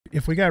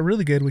if we got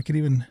really good, we could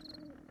even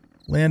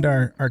land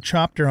our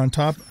chopper on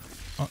top.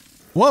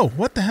 Whoa,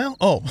 what the hell?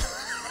 Oh.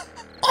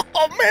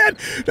 Oh, man,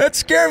 that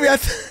scared me.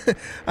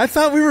 I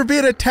thought we were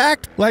being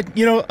attacked. Like,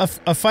 you know,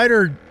 a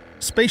fighter,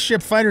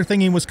 spaceship fighter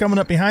thingy was coming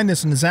up behind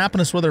us and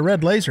zapping us with a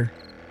red laser.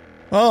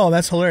 Oh,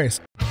 that's hilarious.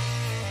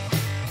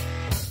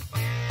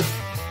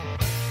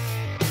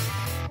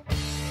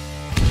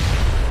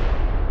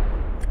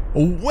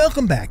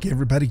 Welcome back,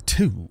 everybody,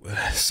 to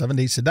 7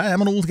 Days to Die.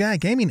 I'm an old guy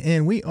gaming,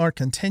 and we are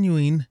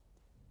continuing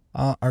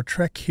our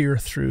trek here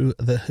through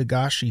the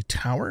Higashi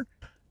Tower.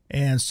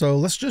 And so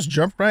let's just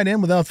jump right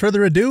in without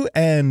further ado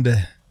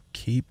and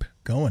keep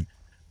going.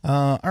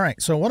 All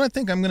right, so what I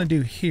think I'm going to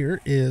do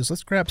here is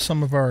let's grab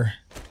some of our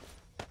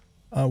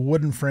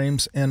wooden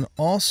frames, and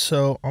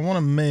also I want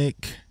to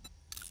make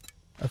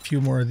a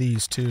few more of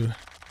these too.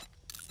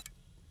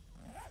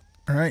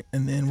 All right,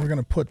 and then we're going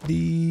to put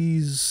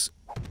these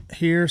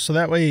here, so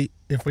that way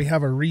if we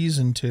have a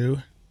reason to,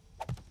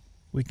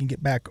 we can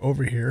get back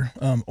over here,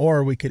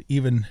 or we could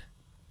even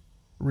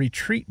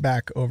retreat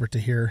back over to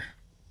here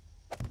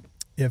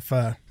if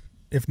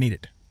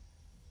needed.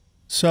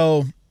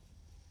 So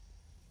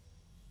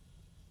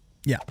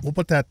yeah, we'll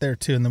put that there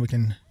too, and then we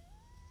can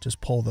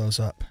just pull those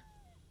up.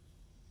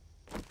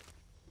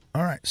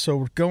 All right, so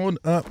we're going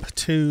up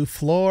to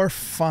floor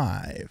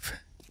 5.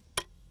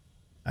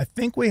 I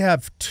think we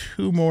have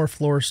 2 more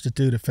floors to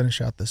do to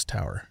finish out this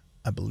tower,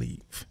 I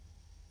believe.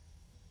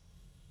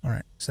 All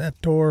right, is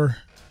that door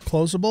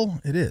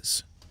closable? It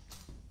is.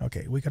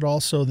 Okay, we could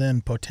also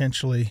then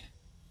potentially...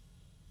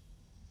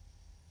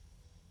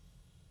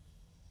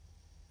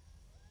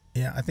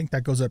 Yeah, I think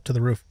that goes up to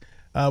the roof.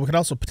 We could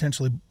also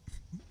potentially,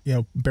 you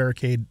know,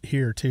 barricade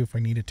here too if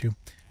we needed to.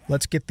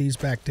 Let's get these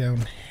back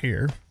down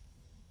here.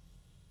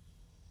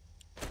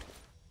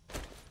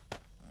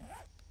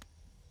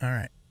 All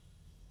right.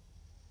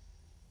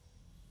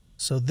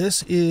 So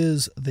this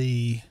is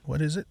the,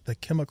 what is it? The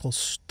chemical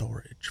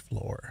storage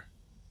floor.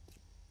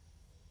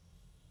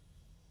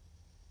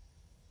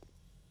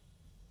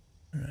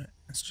 All right,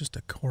 it's just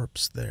a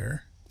corpse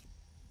there.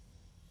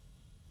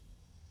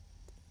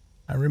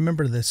 I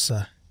remember this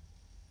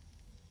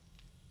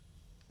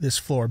this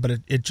floor, but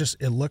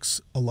it looks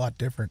a lot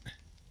different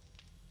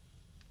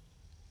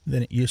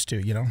than it used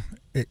to, you know.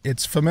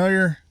 It's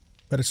familiar,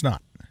 but it's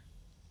not.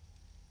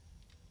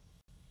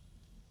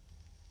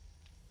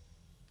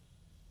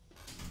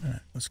 All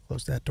right, let's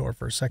close that door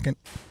for a second.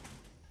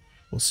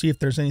 We'll see if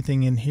there's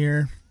anything in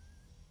here.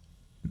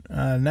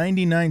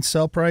 99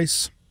 sell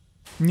price.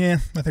 Yeah,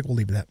 I think we'll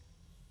leave that.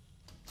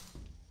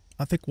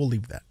 I think we'll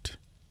leave that.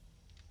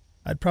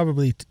 I'd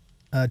probably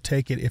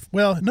take it if...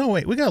 Well, no,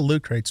 wait. We got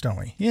loot crates, don't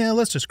we? Yeah,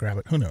 let's just grab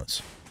it. Who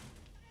knows?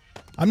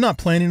 I'm not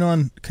planning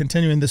on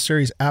continuing this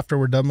series after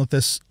we're done with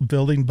this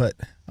building, but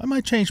I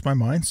might change my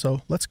mind.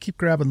 So let's keep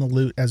grabbing the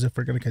loot as if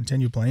we're going to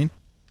continue playing.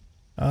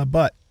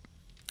 But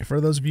for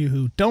those of you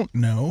who don't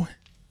know,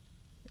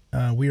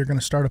 we are going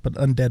to start up an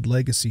Undead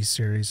Legacy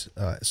series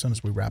as soon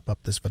as we wrap up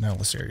this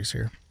vanilla series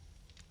here.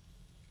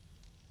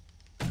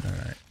 All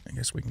right. I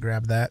guess we can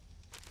grab that.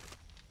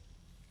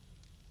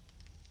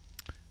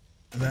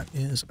 That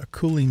is a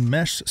cooling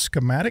mesh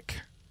schematic,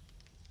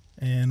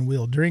 and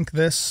we'll drink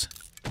this,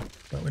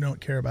 but we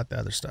don't care about the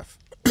other stuff.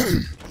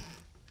 Yeah,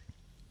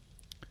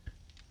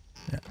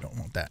 don't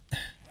want that.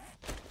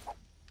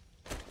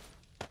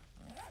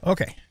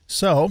 Okay,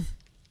 so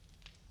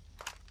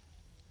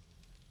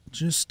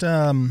just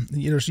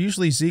there's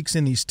usually Zeeks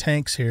in these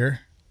tanks here.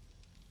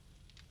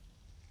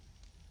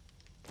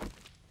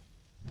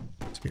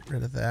 Let's get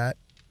rid of that.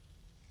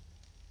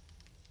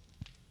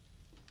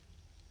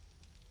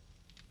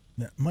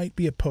 That might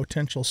be a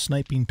potential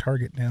sniping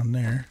target down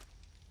there.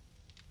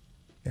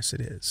 Yes, it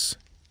is.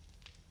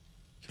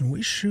 Can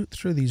we shoot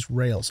through these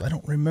rails? I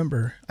don't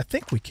remember. I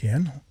think we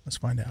can. Let's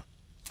find out.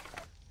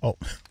 Oh.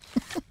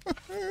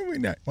 We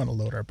might want to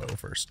load our bow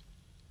first.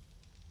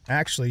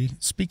 Actually,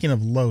 speaking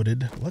of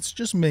loaded, let's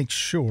just make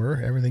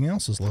sure everything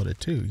else is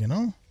loaded too, you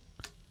know?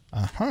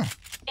 Uh-huh.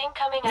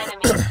 Incoming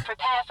enemy.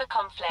 Prepare for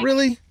conflict.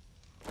 Really?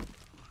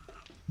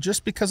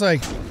 Just because I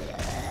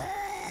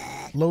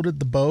loaded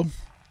the bow?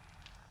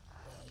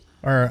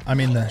 Or, I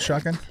mean the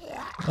shotgun?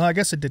 Well, I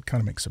guess it did kind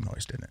of make some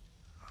noise, didn't it?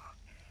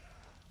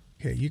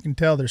 Okay, you can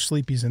tell there's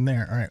sleepies in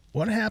there. All right,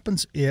 what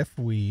happens if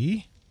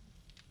we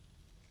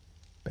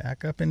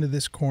back up into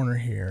this corner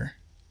here?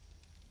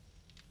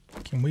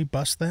 Can we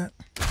bust that?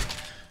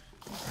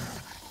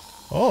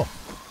 Oh.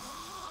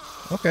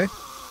 Okay.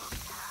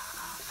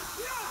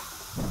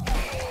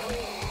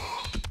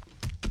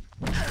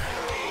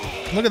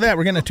 Look at that,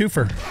 we're getting a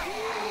twofer.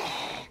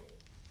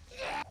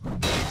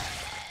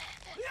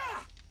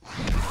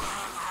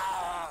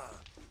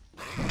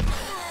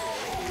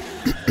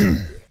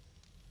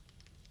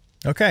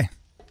 Okay.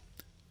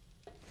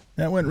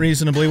 That went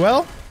reasonably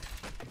well.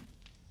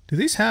 Do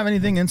these have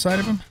anything inside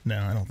of them?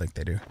 No, I don't think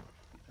they do.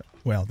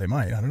 Well, they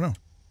might. I don't know.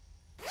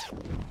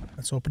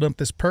 Let's open up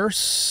this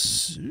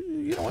purse.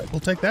 You know what? We'll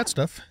take that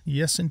stuff.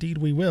 Yes, indeed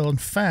we will. In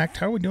fact,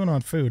 how are we doing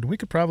on food? We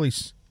could probably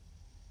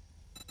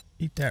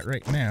eat that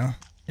right now.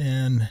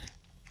 And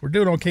We're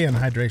doing okay on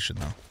hydration,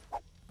 though.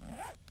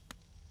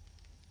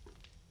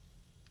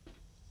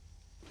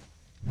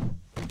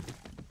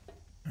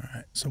 All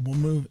right, so we'll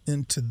move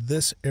into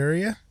this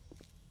area.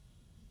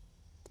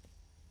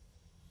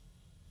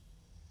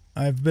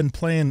 I've been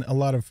playing a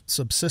lot of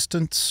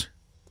Subsistence,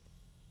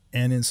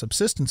 and in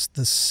Subsistence,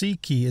 the C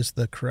key is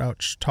the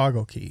crouch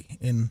toggle key.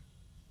 In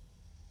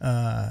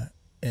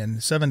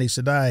 7 Days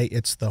to Die,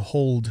 it's the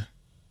hold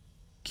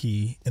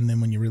key, and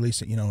then when you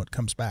release it, you know, it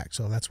comes back.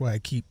 So that's why I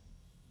keep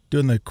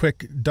doing the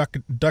quick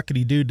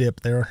duckity-doo dip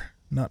there,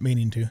 not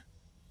meaning to.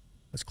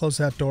 Let's close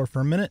that door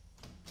for a minute.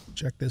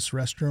 Check this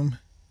restroom.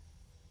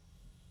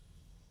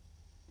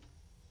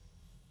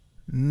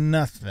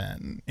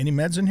 Nothing. Any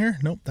meds in here?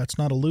 Nope, that's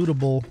not a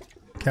lootable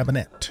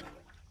cabinet.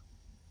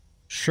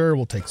 Sure,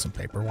 we'll take some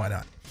paper. Why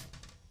not?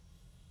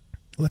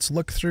 Let's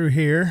look through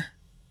here.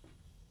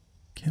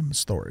 Chem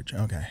storage.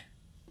 Okay.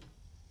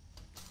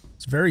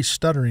 It's very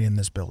stuttery in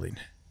this building.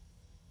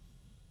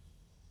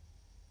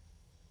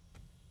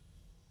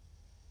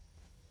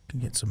 Can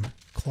get some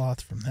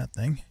cloth from that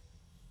thing.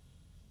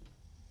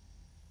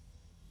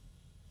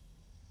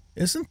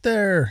 Isn't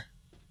there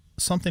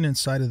something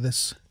inside of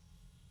this?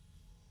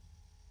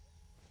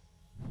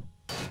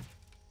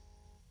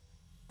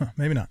 Huh,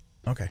 maybe not.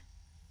 Okay.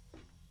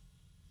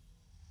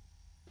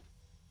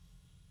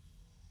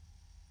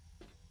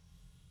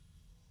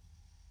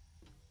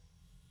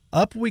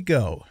 Up we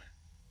go.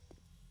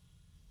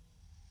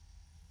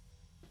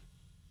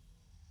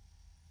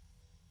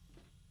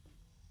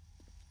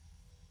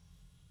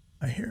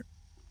 I hear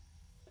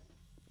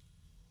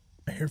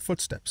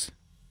footsteps.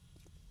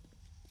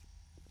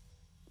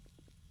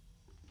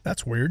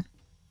 That's weird.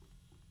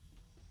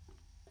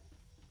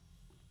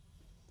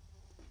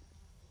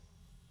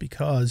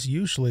 Because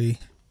usually,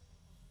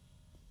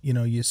 you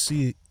know, you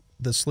see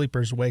the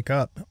sleepers wake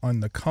up on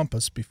the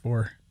compass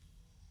before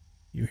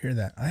you hear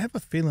that. I have a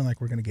feeling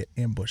like we're going to get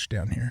ambushed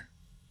down here.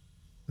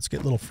 Let's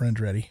get little friend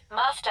ready.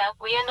 Master,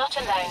 we are not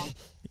alone.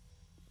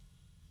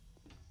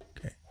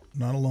 Okay.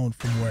 Not alone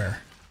from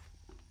where?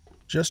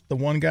 Just the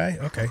one guy?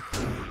 Okay.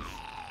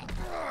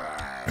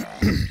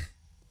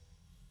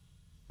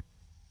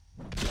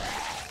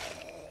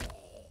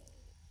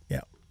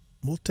 Yeah.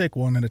 We'll take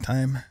one at a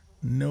time.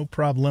 No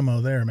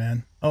problemo there,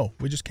 man. Oh,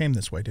 we just came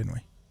this way, didn't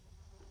we?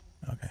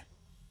 Okay.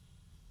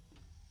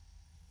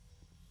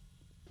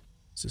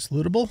 Is this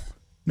lootable?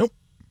 Nope.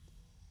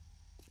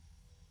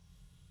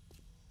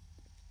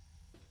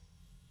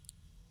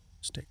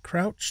 Stay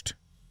crouched.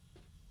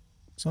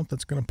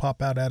 Something's going to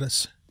pop out at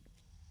us.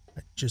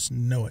 I just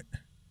know it.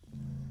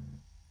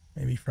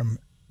 Maybe from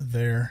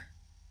there.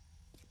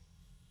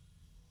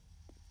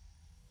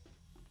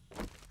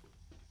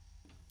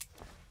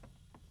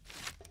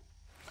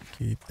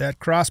 Keep that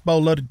crossbow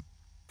loaded.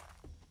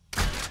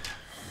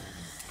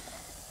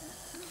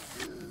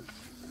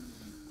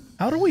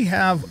 How do we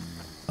have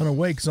an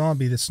awake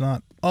zombie that's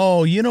not...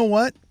 Oh, you know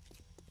what?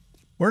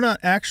 We're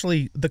not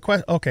actually... The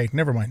quest... Okay,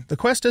 never mind. The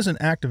quest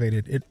isn't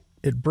activated.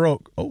 It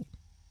broke. Oh.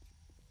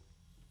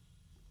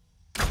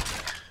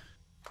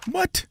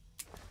 What?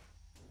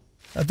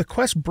 The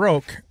quest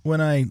broke when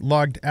I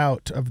logged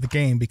out of the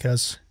game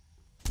because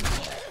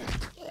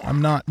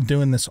I'm not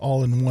doing this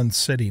all in one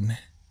sitting.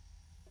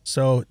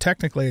 So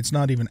technically it's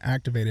not even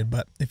activated,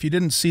 but if you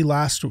didn't see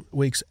last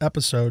week's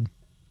episode,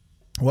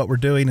 what we're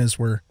doing is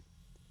we're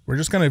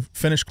just going to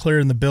finish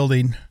clearing the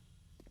building,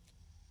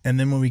 and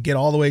then when we get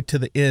all the way to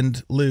the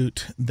end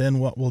loot, then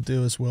what we'll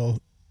do is we'll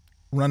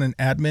run an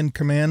admin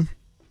command.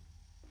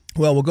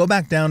 Well, we'll go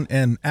back down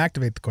and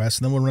activate the quest,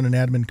 and then we'll run an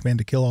admin command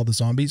to kill all the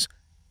zombies,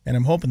 and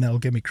I'm hoping that'll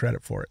give me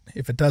credit for it.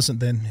 If it doesn't,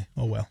 then,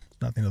 oh well,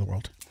 it's not the end of the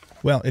world.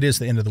 Well, it is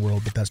the end of the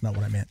world, but that's not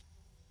what I meant.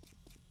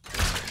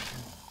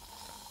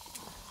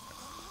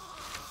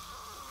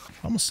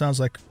 Almost sounds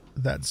like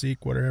that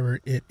Zeke, whatever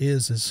it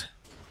is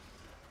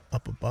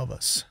up above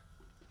us.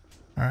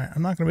 All right,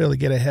 I'm not going to be able to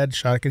get a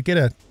headshot. I could get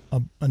a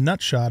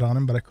nut shot on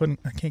him, but I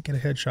can't get a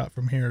headshot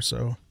from here,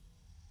 so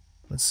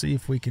let's see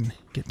if we can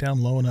get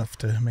down low enough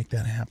to make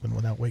that happen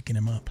without waking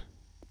him up.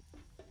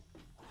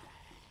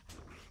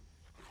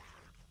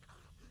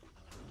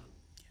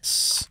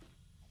 Yes.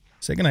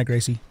 Say goodnight,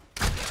 Gracie.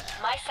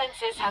 My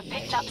senses have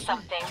picked up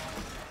something.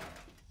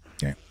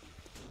 Okay.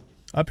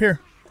 Up here.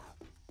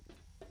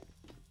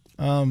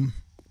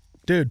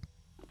 Dude.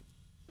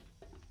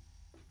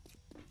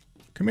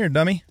 Come here,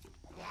 dummy.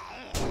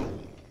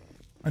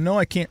 I know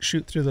I can't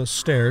shoot through those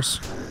stairs.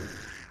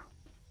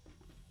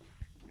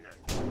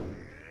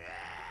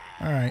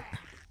 Alright.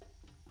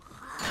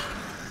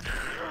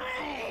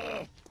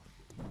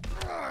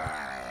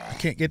 I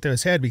can't get to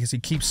his head because he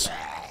keeps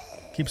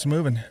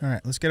moving.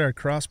 Alright, let's get our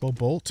crossbow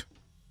bolts.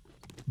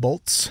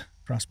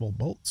 Crossbow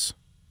bolts.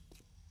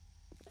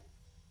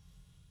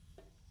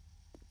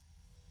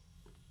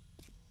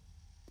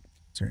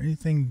 Is there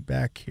anything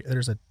back here?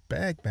 There's a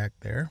bag back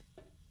there.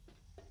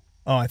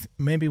 Oh,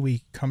 maybe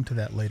we come to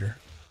that later.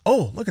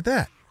 Oh, look at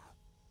that.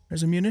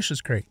 There's a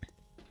munitions crate.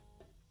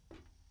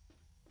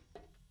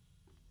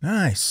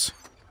 Nice.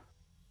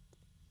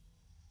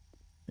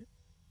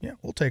 Yeah,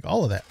 we'll take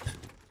all of that.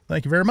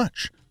 Thank you very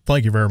much.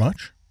 Thank you very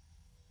much.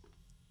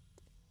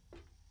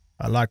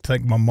 I'd like to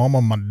thank my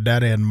mama, my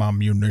daddy, and my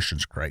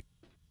munitions crate.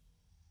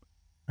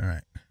 All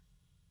right.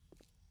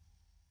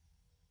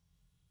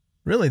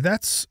 Really,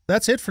 that's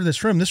it for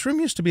this room. This room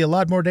used to be a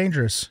lot more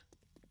dangerous.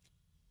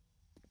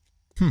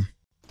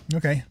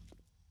 Okay.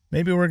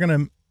 Maybe we're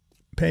going to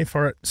pay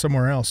for it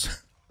somewhere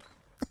else.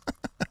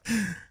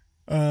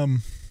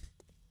 Okay.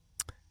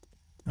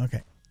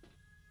 I'm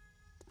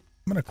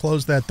going to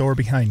close that door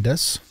behind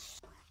us.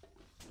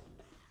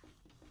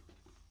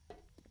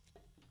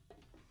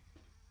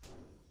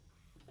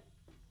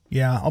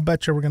 Yeah, I'll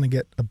bet you we're going to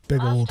get a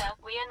big old... Master,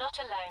 we are not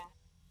alone.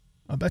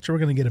 I'll bet you we're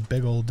going to get a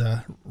big old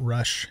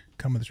rush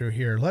coming through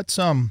here. Let's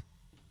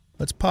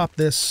pop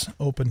this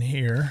open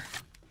here.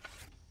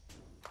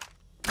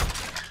 Is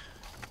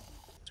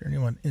there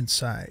anyone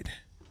inside?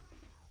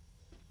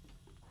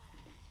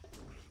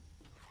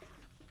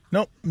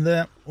 Nope,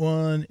 that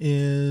one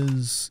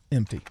is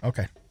empty.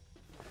 Okay.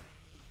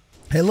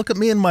 Hey, look at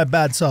me and my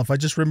bad self. I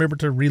just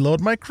remembered to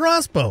reload my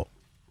crossbow.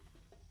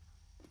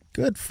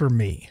 Good for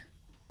me.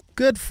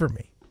 Good for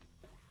me.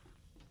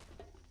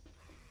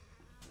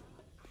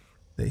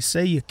 They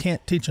say you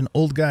can't teach an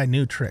old guy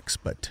new tricks,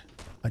 but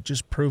I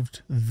just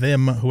proved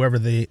them, whoever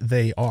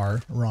they are,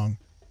 wrong.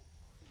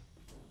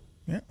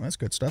 Yeah, that's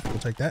good stuff. We'll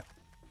take that.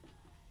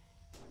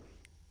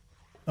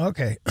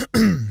 Okay,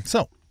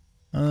 so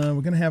we're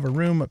going to have a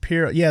room up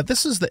here. Yeah,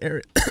 this is the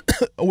area.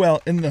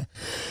 Well, in the...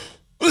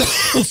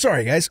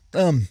 Sorry, guys.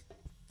 In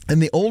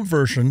the old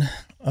version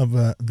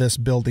of this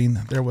building,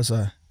 there was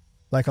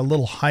like a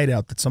little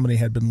hideout that somebody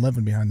had been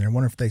living behind there. I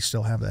wonder if they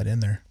still have that in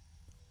there.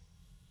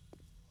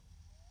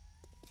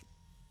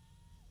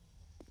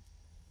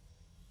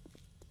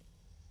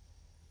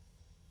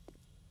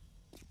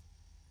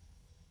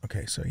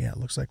 Okay, so yeah, it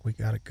looks like we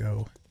gotta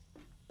go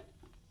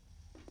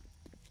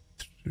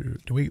through.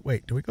 Do we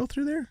go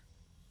through there?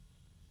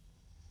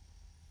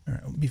 All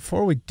right,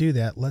 before we do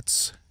that,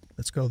 let's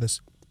go this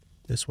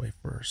way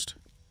first.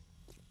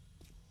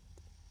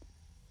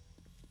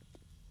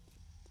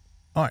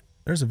 All right,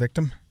 there's a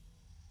victim.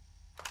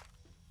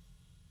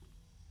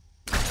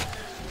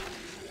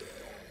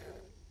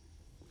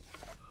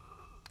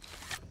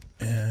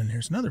 And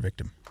here's another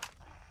victim.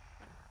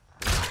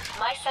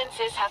 My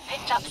senses have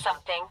picked up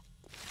something.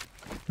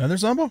 Another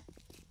zombo?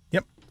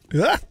 Yep.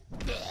 Ah!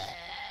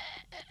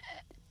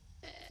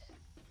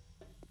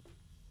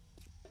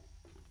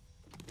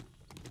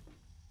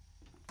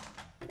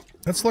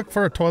 Let's look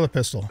for a toilet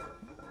pistol.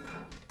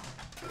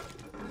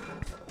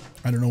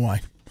 I don't know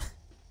why.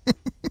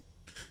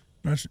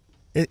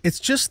 It's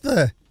just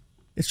the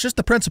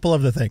principle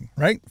of the thing,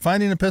 right?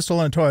 Finding a pistol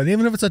in a toilet,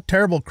 even if it's a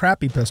terrible,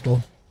 crappy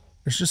pistol,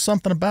 there's just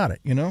something about it,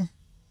 you know?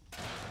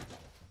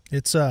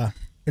 It's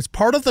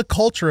part of the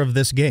culture of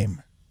this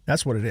game.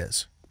 That's what it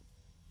is.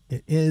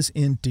 It is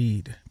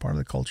indeed part of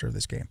the culture of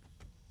this game.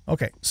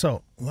 Okay,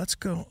 so let's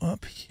go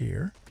up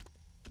here.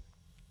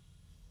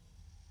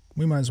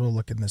 We might as well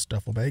look in this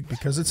duffel bag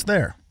because it's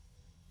there.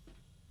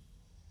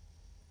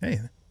 Hey,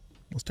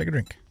 let's take a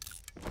drink.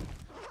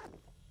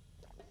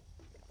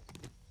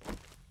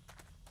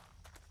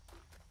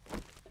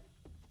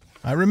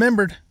 I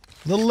remembered.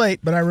 A little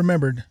late, but I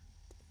remembered.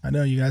 I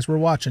know you guys were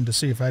watching to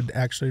see if I'd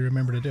actually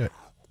remember to do it.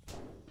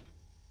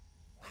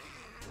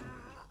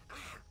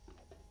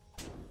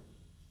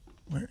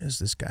 Where is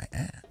this guy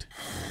at?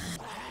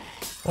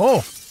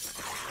 Oh!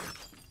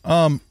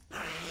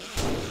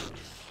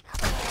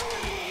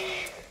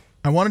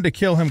 I wanted to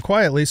kill him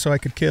quietly so I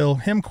could kill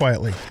him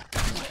quietly.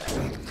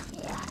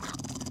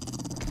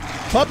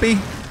 Puppy!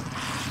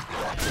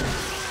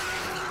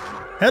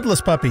 Headless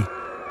puppy.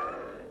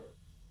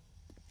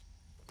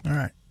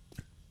 Alright.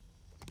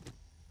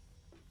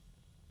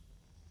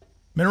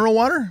 Mineral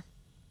water?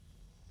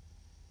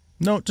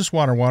 No, just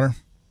water.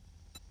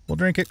 We'll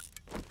drink it.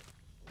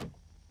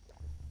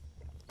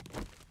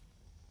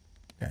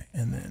 Okay,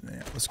 and then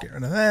yeah, let's get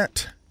rid of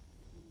that.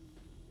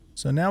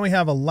 So now we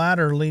have a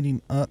ladder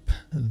leading up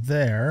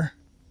there.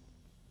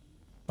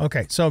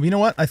 Okay, so you know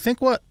what? I think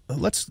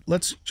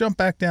let's jump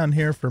back down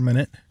here for a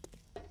minute.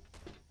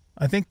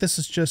 I think this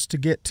is just to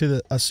get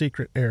to a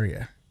secret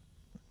area.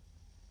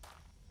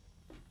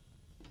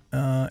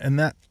 And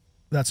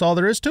that's all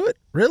there is to it?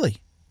 Really?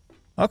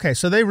 Okay,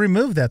 so they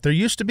removed that. There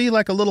used to be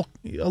like a little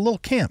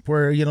camp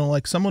where, you know,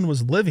 like someone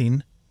was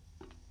living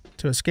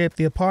to escape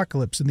the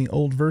apocalypse in the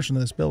old version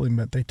of this building,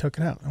 but they took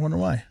it out. I wonder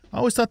why. I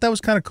always thought that was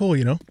kind of cool,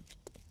 you know?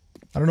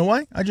 I don't know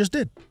why. I just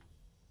did.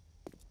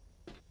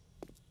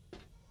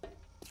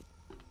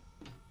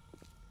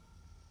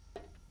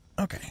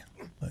 Okay,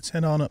 let's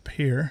head on up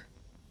here.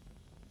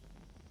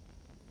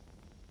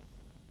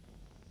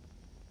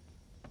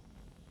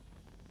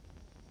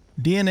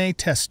 DNA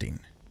testing.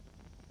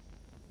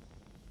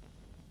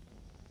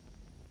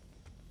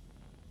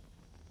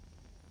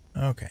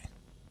 Okay.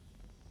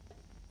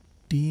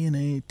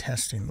 DNA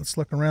testing. Let's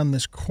look around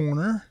this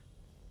corner.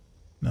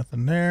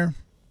 Nothing there.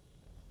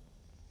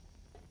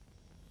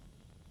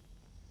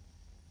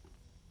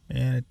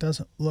 And it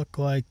doesn't look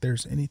like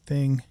there's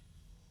anything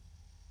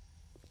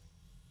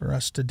for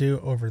us to do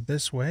over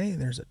this way.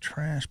 There's a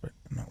trash, but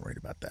I'm not worried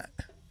about that.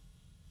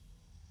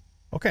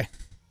 Okay.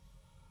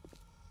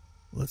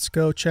 Let's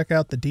go check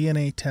out the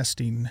DNA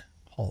testing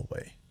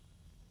hallway.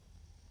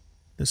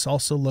 This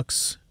also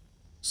looks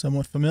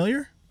somewhat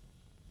familiar.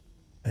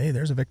 Hey,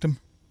 there's a victim.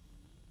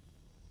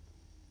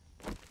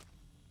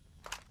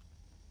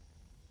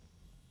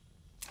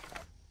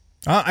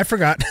 Ah, I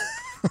forgot.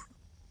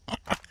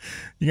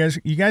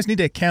 You guys need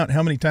to count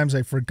how many times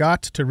I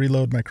forgot to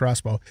reload my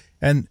crossbow.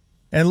 And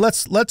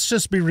let's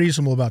just be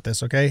reasonable about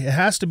this, okay? It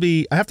has to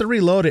be, I have to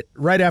reload it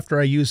right after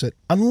I use it,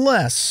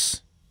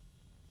 unless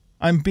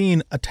I'm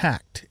being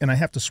attacked and I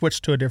have to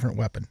switch to a different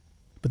weapon.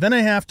 But then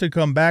I have to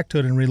come back to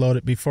it and reload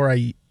it before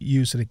I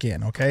use it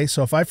again, okay?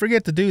 So if I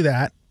forget to do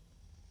that,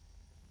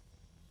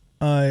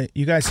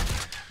 you guys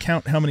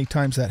count how many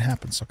times that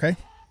happens, okay?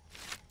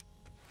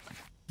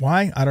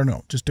 Why? I don't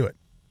know. Just do it.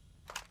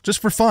 Just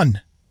for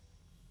fun.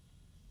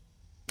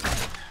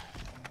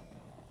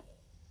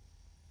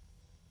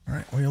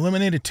 Alright, we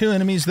eliminated 2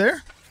 enemies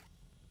there.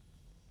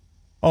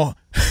 Oh.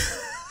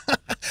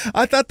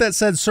 I thought that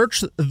said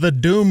search the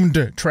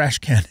doomed trash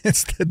can.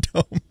 It's the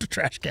doomed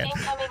trash can.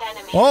 Incoming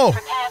enemy. Oh.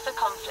 Prepare for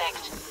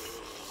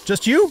conflict.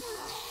 Just you?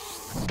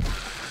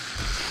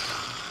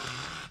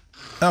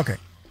 Okay.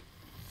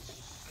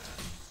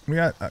 We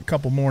got a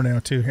couple more now,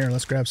 too. Here,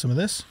 let's grab some of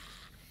this.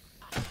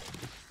 All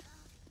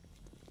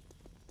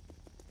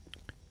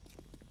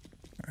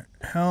right.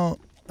 How...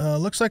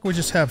 looks like we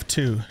just have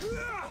 2.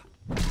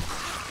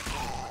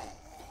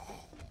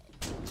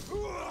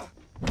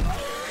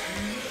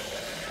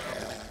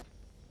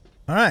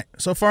 All right.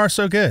 So far,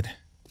 so good.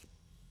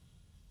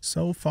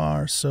 So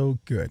far, so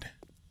good.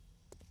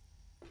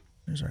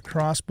 There's our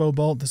crossbow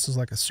bolt. This is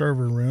like a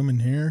server room in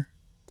here.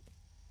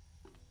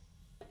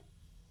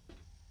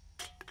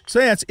 So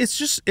yeah,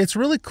 it's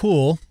really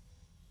cool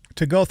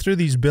to go through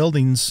these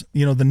buildings,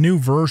 you know, the new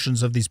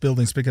versions of these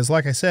buildings, because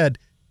like I said,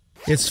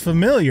 it's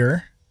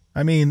familiar.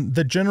 I mean,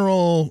 the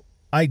general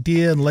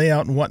idea and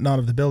layout and whatnot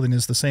of the building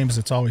is the same as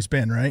it's always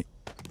been, right?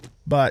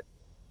 But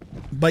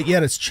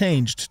yet it's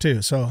changed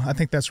too. So I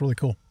think that's really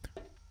cool.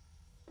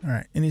 All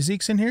right, any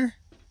Zeeks in here?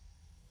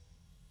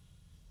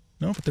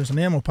 No, but there's an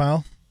ammo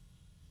pile.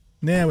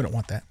 Nah, we don't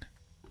want that.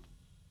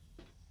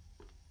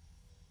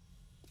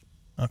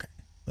 Okay,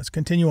 let's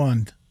continue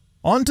on.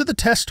 On to the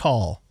test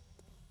hall.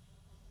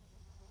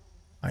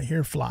 I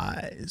hear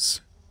flies.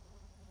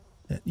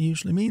 That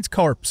usually means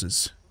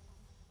corpses.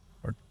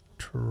 Or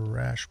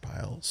trash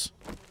piles.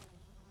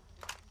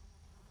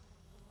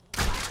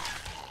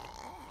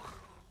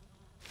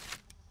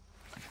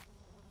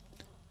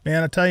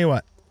 Man, I tell you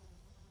what.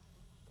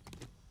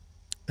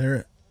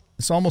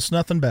 It's almost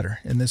nothing better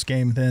in this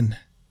game than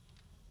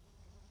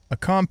a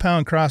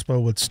compound crossbow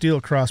with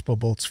steel crossbow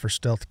bolts for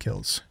stealth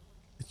kills.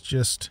 It's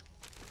just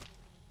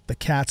the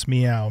cat's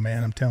meow,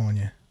 man, I'm telling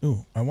you.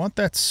 Ooh, I want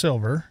that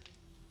silver.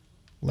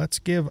 Let's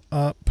give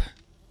up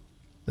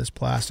this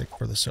plastic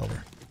for the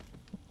silver.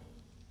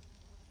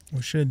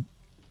 We should...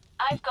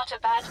 I've got a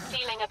bad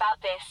feeling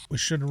about this. We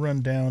should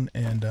run down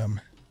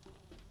and,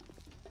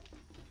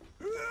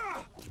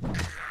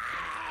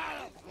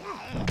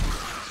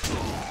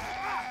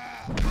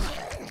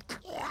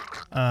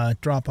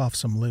 drop off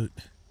some loot.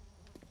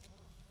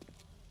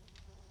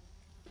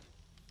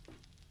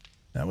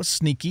 That was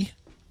sneaky.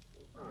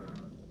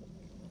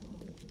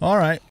 All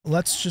right,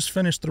 let's just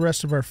finish the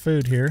rest of our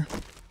food here.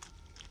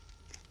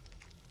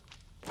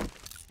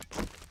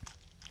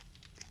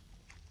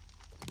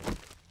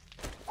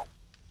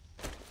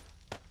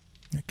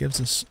 That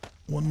gives us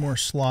one more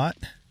slot.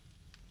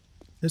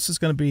 This is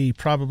going to be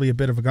probably a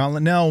bit of a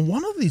gauntlet. Now,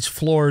 one of these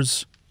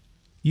floors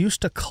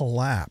used to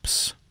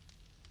collapse.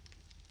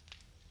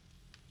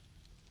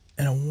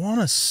 And I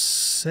want to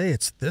say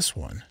it's this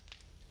one.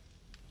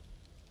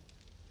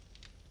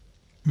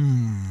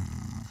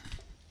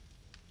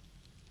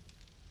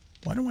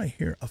 Why do I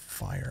hear a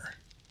fire?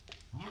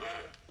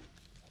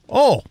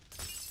 Oh!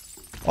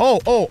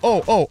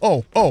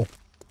 Oh!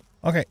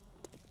 Okay.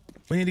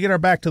 We need to get our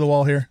back to the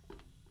wall here.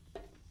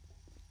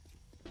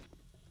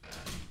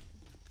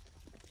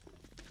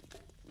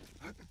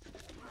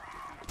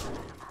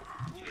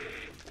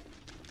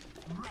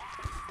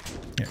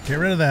 Yeah, get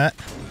rid of that.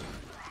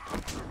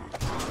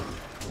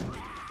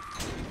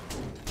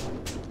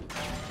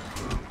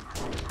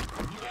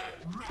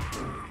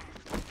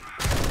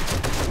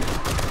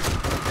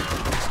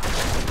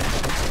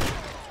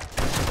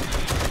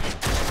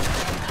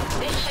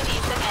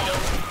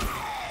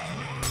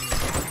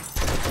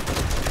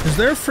 Is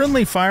there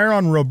friendly fire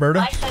on Roberta?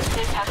 My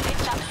senses have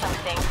picked up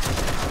something.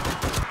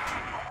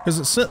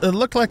 Because it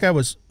looked like I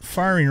was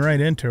firing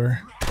right into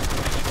her.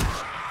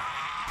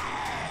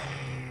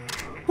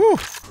 Whew.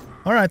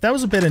 Alright, that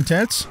was a bit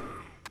intense.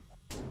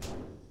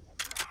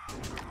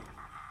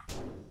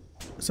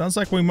 Sounds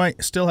like we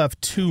might still have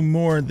 2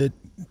 more that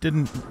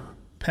didn't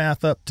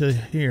path up to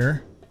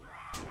here.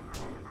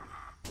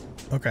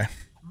 Okay.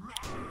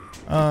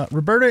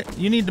 Roberta,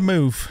 you need to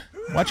move.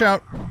 Watch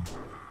out. I'm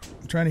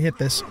trying to hit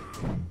this.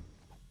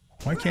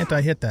 Why can't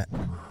I hit that?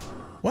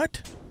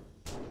 What?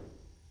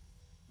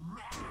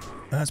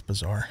 That's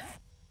bizarre.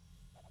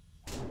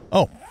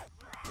 Oh.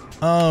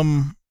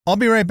 I'll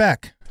be right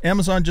back.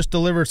 Amazon just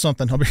delivered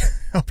something. I'll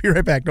be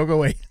right back. Don't go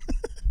away.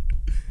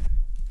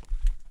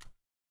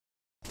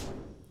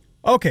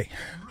 Okay.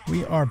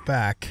 We are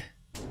back.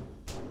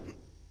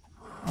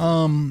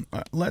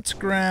 Let's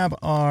grab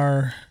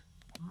our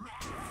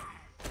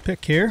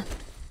pick here.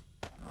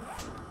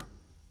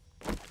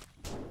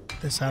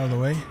 This out of the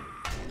way.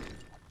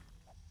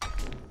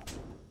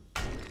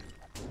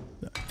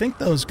 I think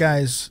those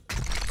guys, I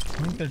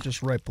think they're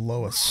just right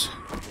below us.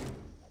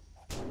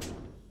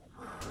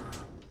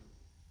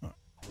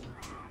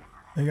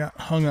 They got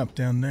hung up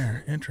down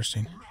there.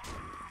 Interesting.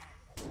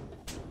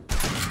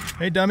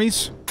 Hey,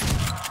 dummies.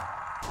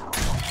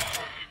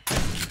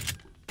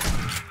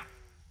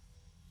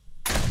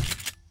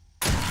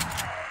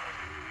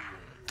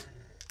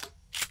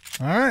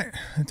 Alright,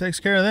 that takes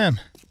care of them.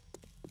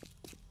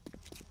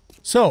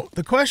 So,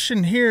 the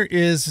question here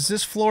is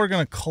this floor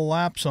going to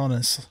collapse on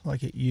us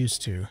like it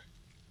used to?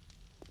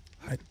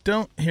 I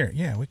don't... Here,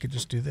 yeah, we could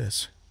just do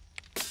this.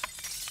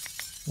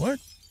 What?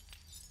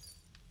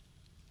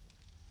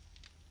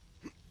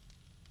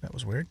 That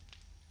was weird.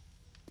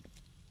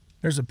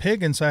 There's a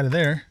pig inside of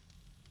there.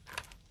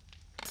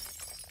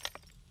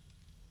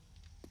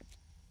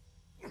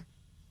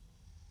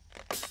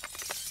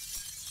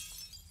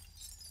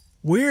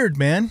 Weird,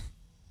 man.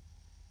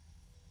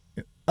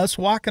 Us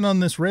walking on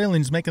this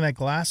railing is making that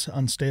glass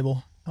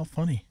unstable. How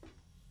funny.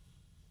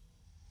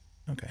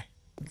 Okay.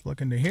 Let's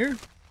look into here.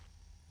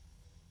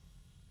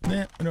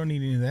 Nah, we don't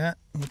need any of that.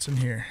 What's in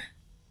here?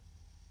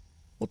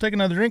 We'll take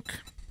another drink.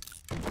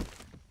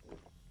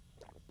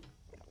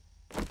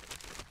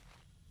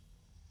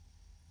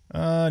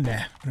 Nah,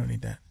 we don't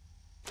need that.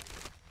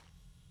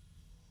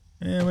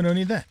 And we don't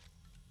need that.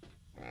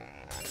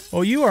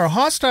 Oh, you are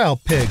hostile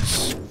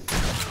pigs.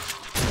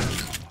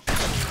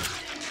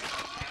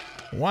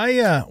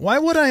 Why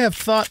would I have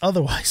thought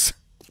otherwise?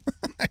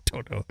 I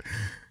don't know.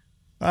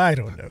 I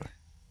don't know.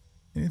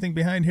 Anything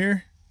behind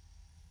here?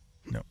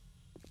 No.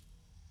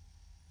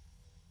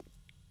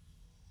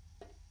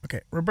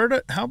 Okay,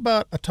 Roberta, how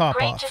about a top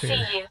off here? Great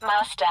to see you,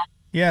 Master.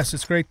 Yes,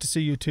 it's great to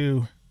see you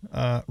too,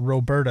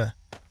 Roberta.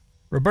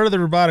 Roberta the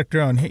robotic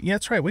drone. Hey, yeah,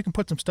 that's right. We can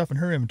put some stuff in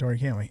her inventory,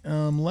 can't we?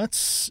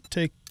 Let's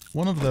take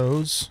one of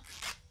those.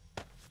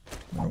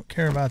 I don't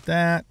care about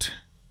that.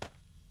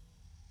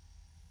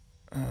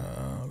 We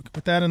can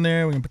put that in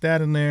there. We can put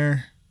that in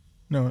there.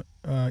 No,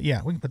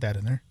 yeah, we can put that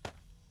in there. I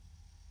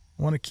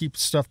want to keep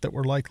stuff that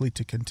we're likely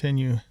to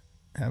continue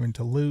having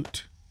to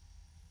loot.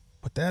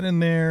 Put that in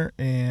there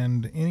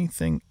and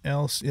anything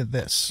else. Yeah,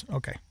 this.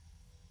 Okay.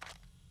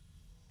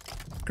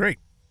 Great.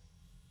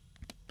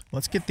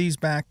 Let's get these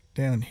back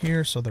down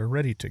here so they're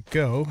ready to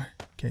go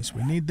in case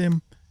we need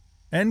them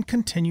and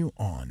continue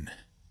on.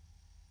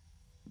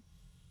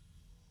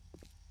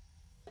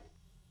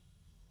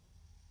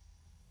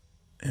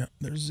 Yeah,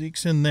 there's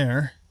Zeke's in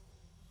there.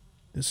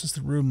 This is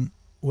the room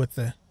with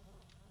the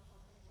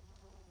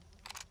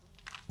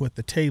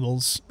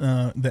tables,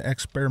 the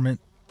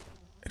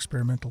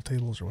experimental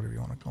tables or whatever you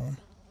want to call them.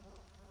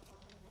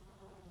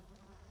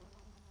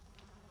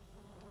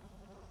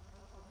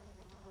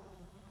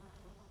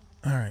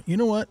 All right, you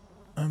know what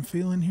I'm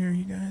feeling here,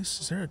 you guys?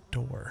 Is there a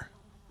door?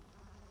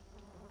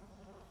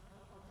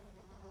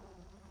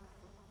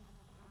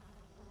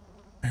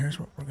 Here's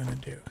what we're gonna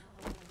do.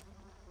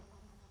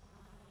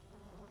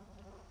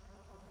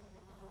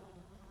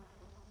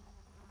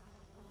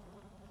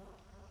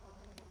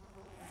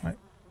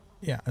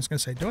 Yeah, I was going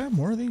to say, do I have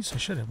more of these? I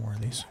should have more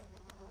of these.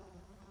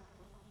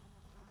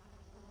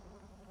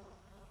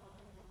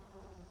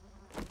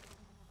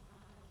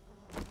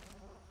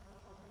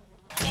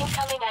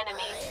 Incoming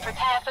enemies.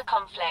 Prepare for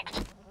conflict.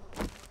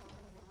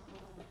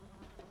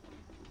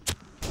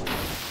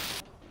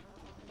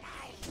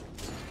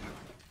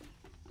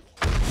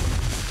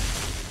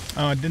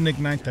 Oh, I didn't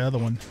ignite the other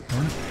one.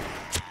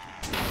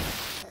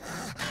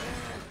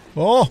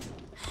 Oh!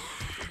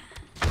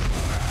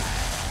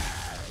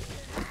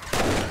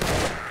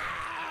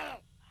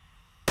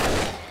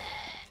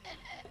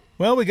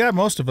 Well, we got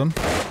most of them,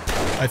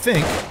 I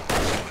think.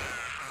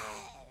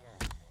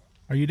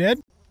 Are you dead?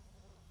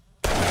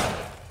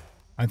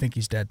 I think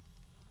he's dead.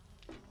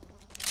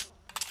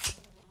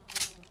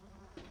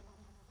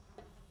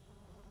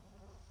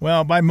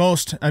 Well, by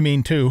most, I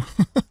mean two.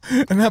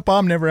 And that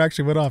bomb never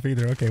actually went off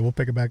either. Okay, we'll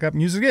pick it back up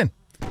and use it again.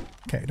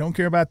 Okay, don't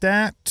care about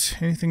that.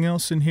 Anything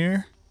else in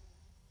here?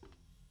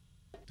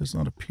 Does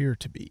not appear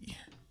to be.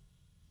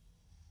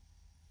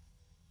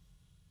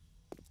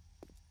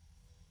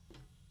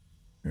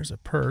 There's a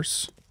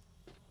purse.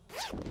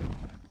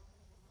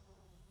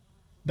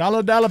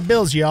 Dollar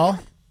bills, y'all.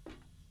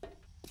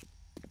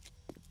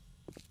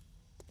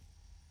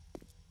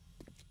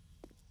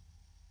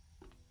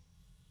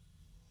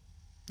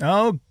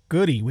 Oh,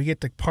 goody. We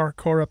get to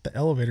parkour up the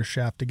elevator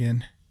shaft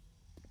again.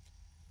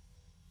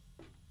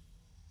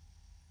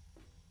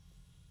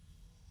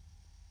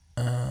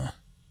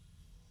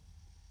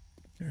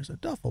 There's a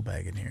duffel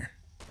bag in here.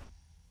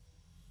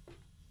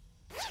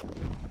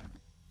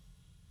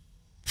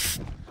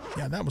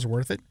 Yeah, that was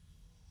worth it.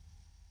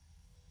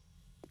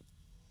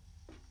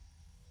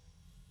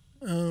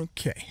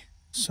 Okay,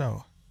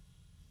 so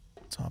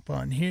let's hop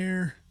on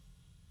here.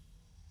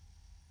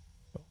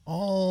 Go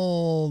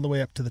all the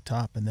way up to the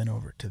top and then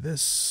over to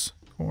this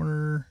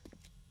corner.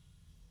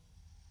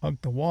 Hug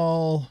the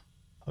wall.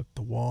 Hug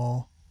the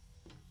wall.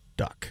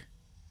 Duck.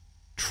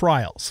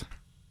 Trials.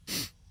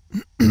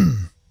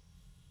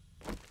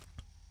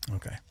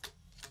 Okay.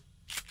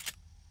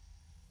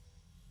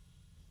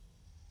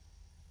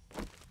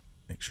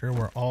 Make sure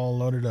we're all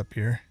loaded up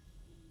here.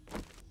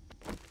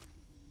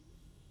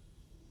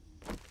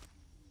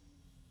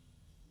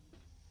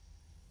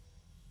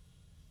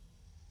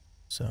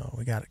 So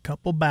we got a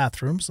couple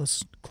bathrooms.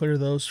 Let's clear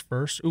those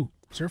first. Ooh,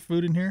 is there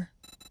food in here?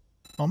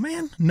 Oh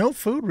man, no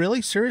food?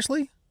 Really?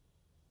 Seriously?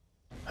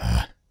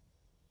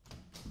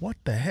 What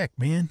the heck,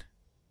 man?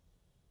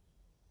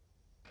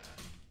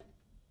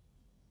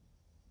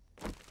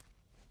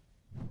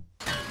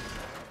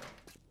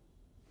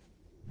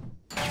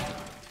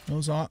 No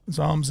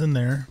zombs in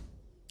there.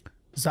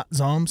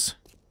 Zombs.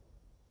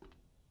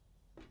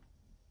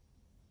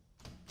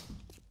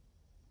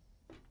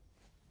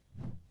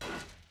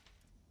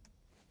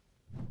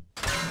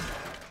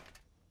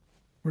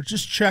 We're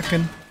just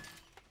checking.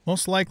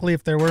 Most likely,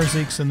 if there were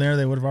Zeeks in there,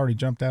 they would have already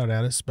jumped out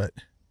at us, but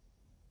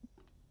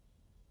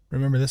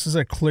remember, this is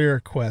a clear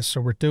quest,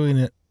 so we're doing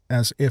it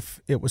as if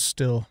it was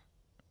still,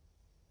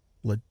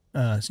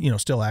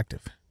 still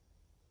active.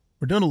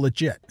 We're doing it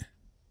legit.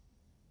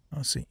 I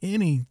don't see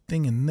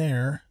anything in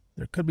there.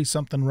 There could be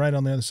something right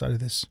on the other side of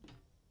this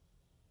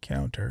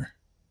counter.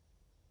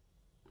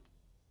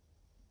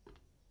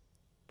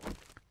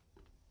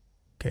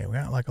 Okay, we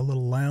got like a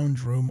little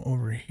lounge room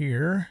over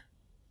here.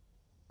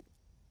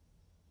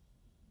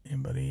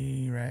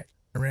 Anybody right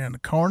around the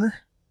corner?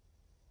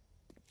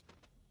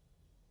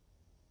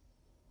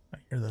 I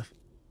hear the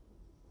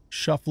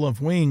shuffle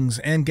of wings.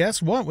 And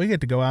guess what? We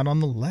get to go out on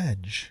the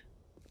ledge.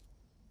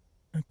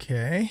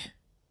 Okay.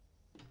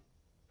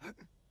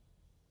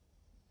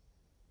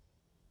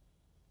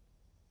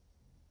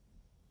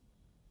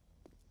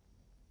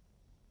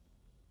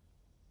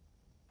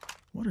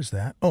 What is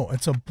that? Oh,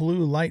 it's a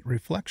blue light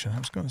reflection. I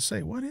was going to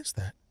say, what is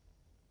that?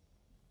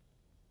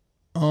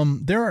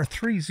 There are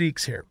 3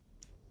 Zeeks here.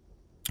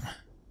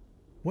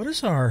 What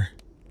is our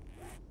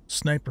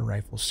sniper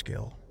rifle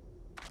skill?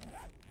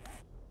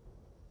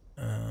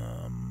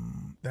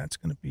 That's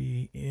going to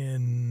be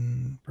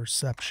in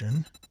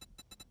perception.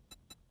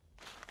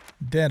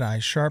 Deadeye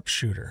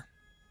sharpshooter.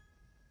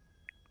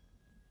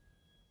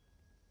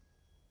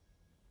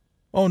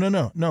 Oh,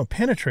 no,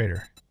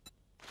 penetrator.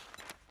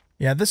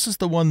 Yeah, this is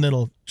the one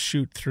that'll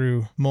shoot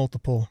through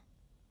multiple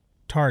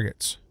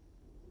targets.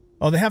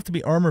 Oh, they have to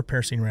be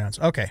armor-piercing rounds.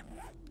 Okay.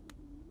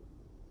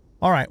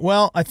 All right,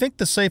 well, I think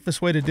the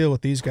safest way to deal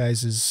with these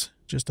guys is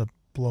just to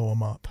blow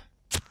them up.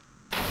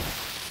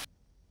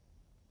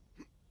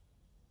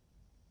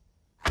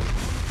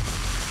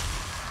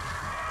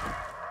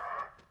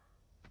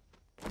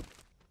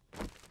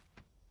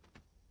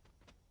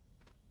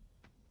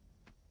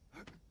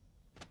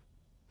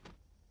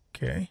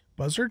 Okay,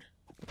 buzzard.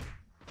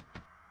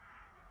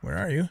 Where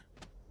are you?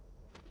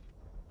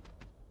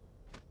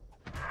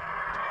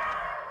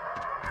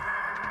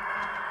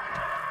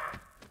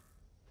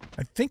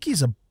 I think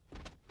he's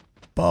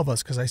above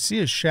us because I see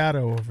his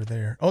shadow over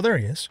there. Oh, there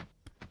he is.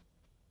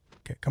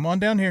 Okay, come on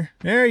down here.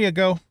 There you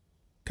go.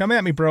 Come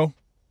at me, bro.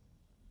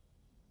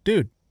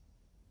 Dude.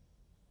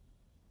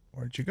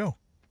 Where'd you go?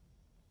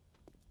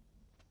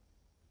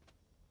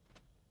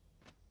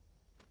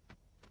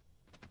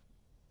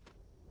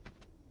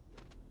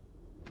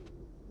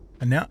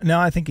 And now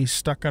I think he's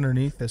stuck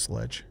underneath this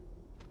ledge.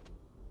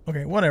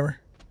 Okay, whatever.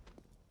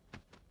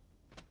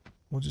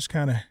 We'll just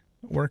kind of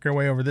work our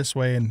way over this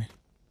way and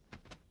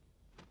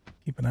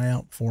keep an eye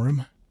out for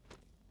him.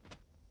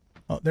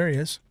 Oh, there he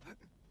is.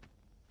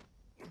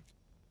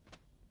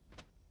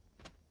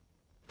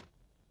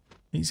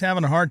 He's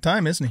having a hard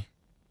time, isn't he?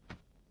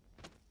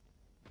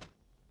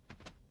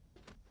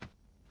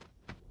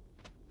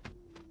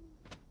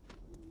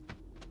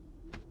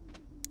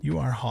 You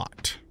are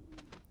hot.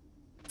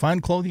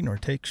 Find clothing or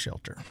take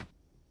shelter.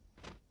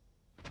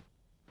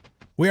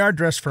 We are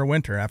dressed for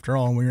winter, after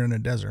all, and we're in a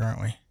desert,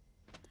 aren't we?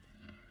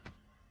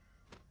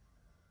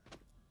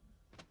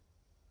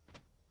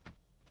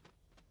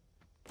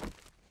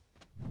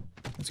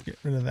 Let's get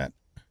rid of that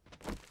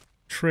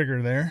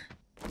trigger there.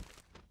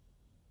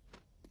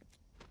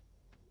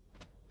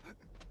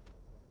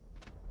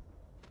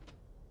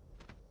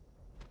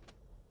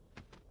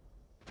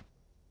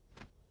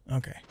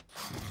 Okay.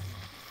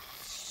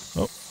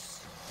 Oh,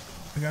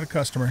 I got a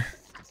customer.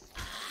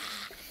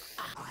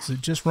 Is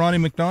it just Ronnie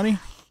McDonnie?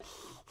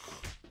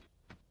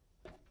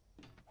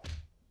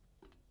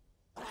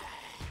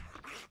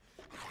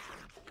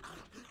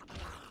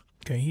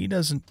 Okay, he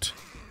doesn't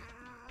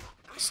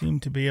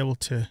seem to be able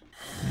to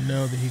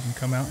know that he can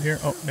come out here.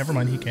 Oh, never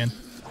mind, he can.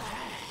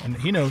 And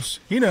he knows.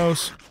 He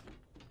knows.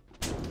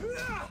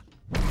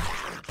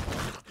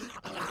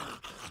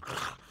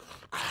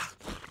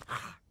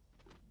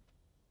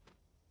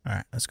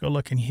 go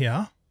look in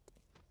here.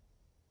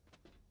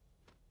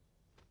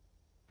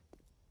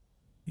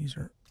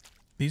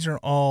 These are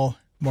all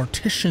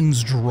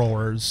mortician's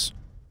drawers.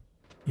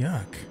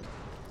 Yuck.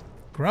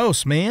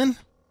 Gross, man.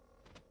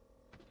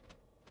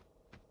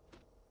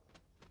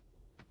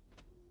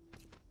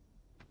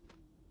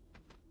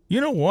 You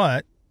know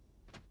what?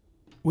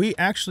 We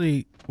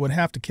actually would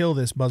have to kill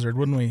this buzzard,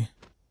 wouldn't we?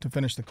 To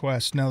finish the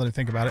quest, now that I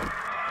think about it.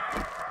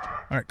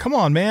 Alright, come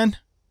on, man.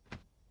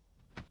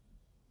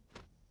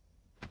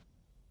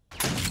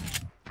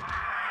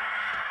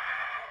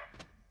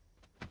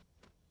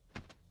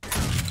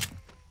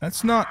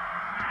 That's not...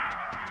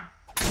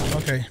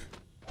 Okay.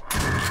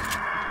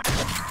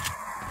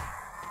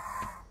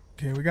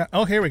 Okay, we got...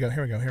 Oh, here we go,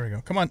 here we go, here we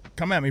go. Come on,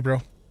 come at me,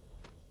 bro.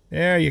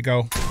 There you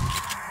go.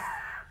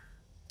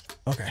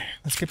 Okay,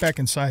 let's get back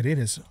inside. It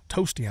is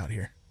toasty out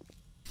here.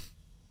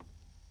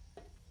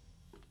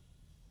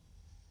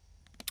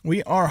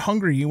 We are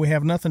hungry. We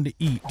have nothing to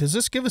eat. Does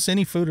this give us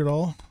any food at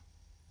all?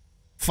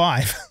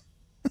 5.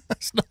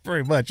 That's not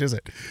very much, is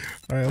it?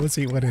 All right, let's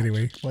eat one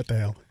anyway. What the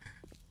hell?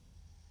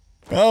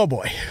 Oh,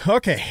 boy.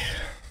 Okay.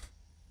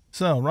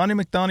 So, Ronnie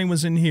McDonald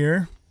was in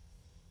here.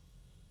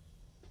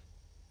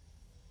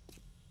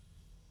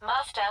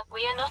 Master,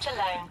 we are not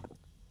alone.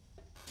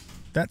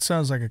 That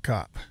sounds like a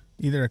cop.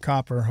 Either a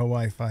cop or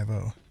Hawaii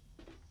 5-0.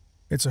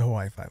 It's a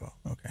Hawaii 5-0.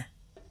 Okay.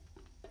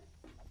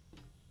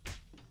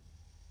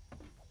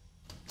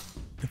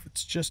 If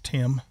it's just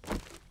him,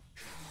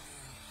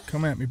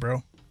 come at me,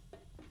 bro.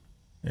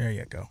 There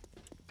you go.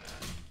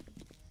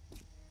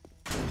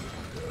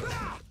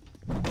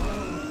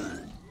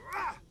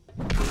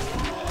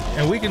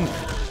 And we can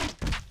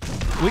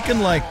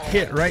like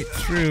hit right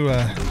through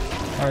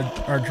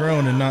our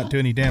drone and not do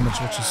any damage,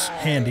 which is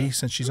handy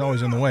since she's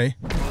always in the way.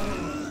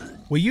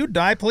 Will you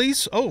die,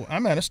 please? Oh,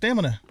 I'm out of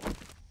stamina.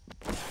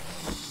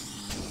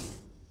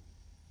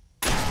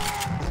 There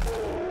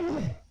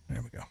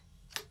we go.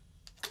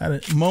 Had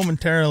a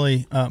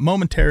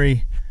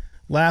momentary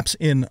lapse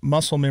in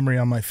muscle memory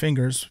on my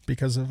fingers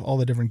because of all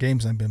the different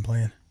games I've been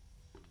playing.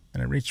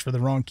 And I reached for the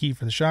wrong key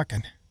for the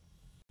shotgun.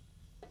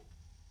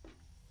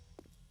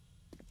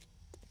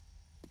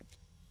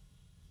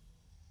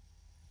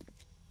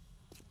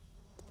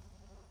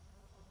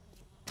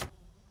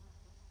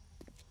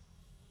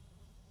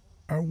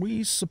 Are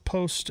we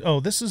supposed to... Oh,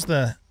 this is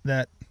that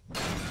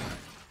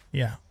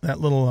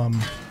little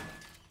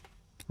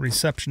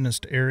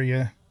receptionist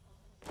area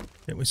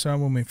that we saw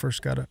when we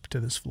first got up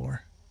to this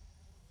floor.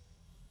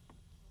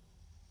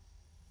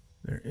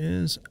 There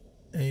is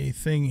a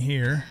thing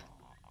here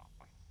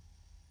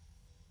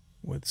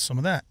with some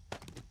of that.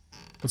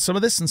 With some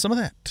of this and some of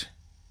that.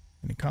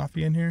 Any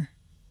coffee in here?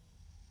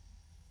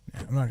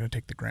 Yeah, I'm not going to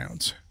take the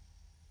grounds.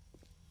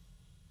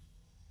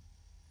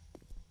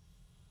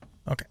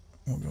 Okay.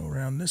 We'll go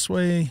around this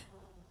way.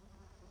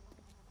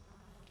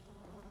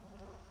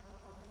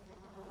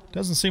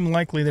 Doesn't seem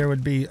likely there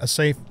would be a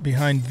safe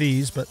behind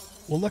these, but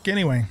we'll look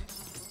anyway.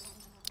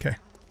 Okay.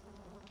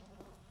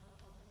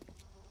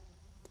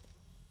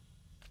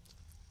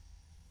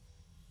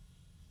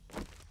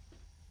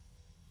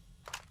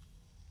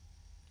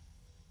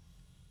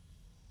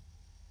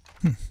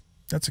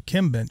 That's a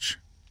chem bench.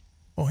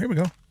 Oh, here we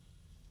go.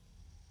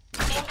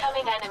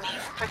 Incoming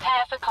enemies.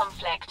 Prepare for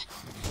conflict.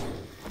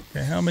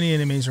 Okay, how many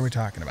enemies are we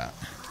talking about?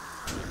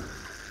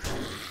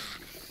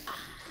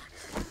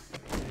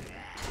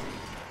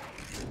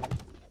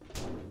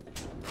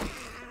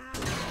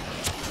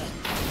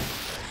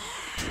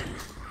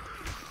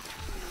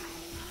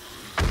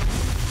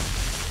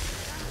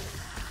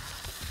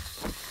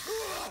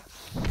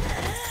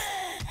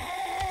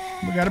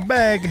 We got a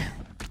bag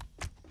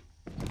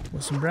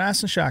with some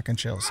brass and shotgun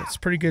shells. That's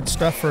pretty good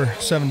stuff for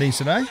 7 days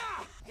today.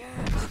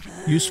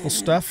 Useful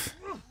stuff.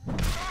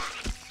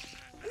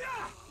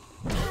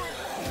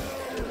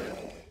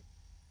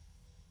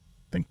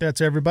 Think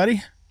that's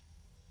everybody.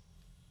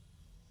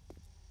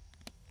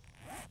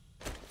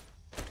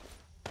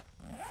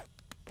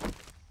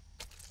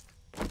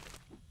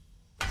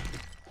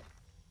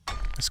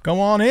 Let's go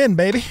on in,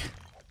 baby.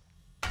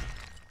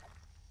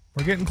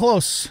 We're getting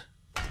close.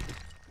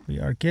 We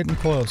are getting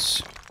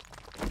close.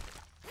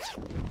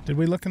 Did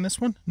we look in this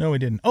one? No, we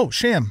didn't. Oh,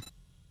 sham.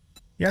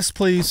 Yes,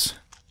 please.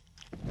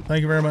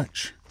 Thank you very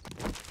much.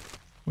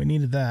 We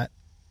needed that.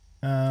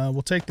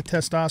 We'll take the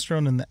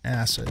testosterone and the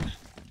acid.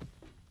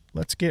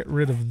 Let's get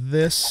rid of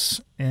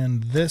this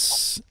and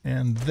this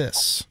and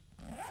this.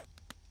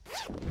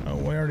 Oh,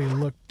 we already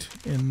looked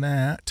in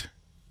that.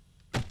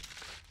 I'm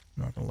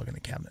not going to look in the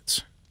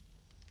cabinets.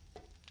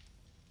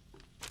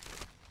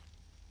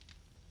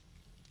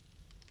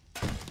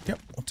 Yep,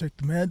 we'll take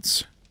the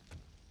meds.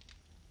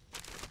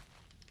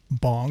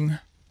 Bong.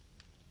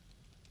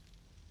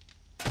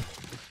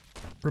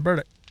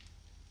 Roberta.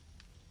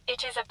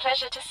 It is a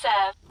pleasure to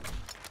serve.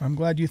 I'm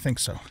glad you think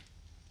so.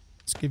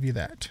 Let's give you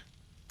that.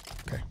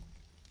 Okay.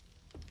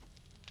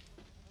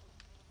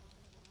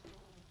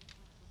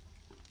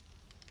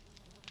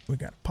 We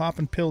got a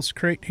poppin' pills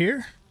crate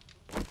here.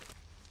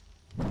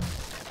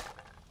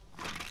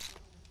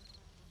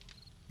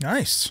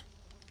 Nice.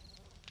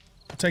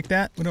 take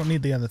that. We don't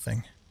need the other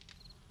thing.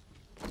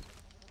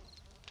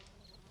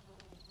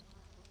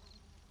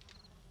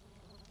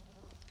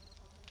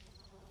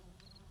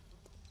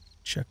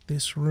 Check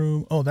this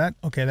room. Oh, that,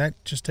 okay,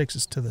 that just takes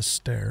us to the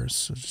stairs.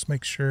 So just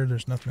make sure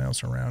there's nothing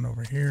else around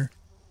over here.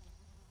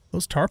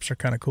 Those tarps are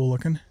kind of cool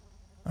looking.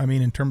 I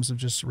mean, in terms of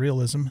just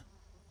realism.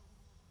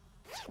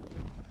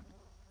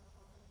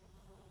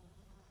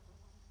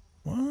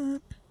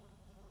 What?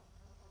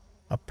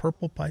 A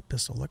purple pipe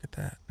pistol. Look at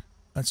that.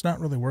 That's not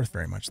really worth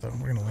very much, though.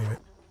 We're going to leave it.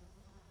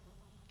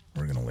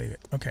 We're going to leave it.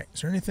 Okay,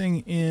 is there anything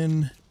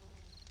in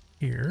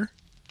here?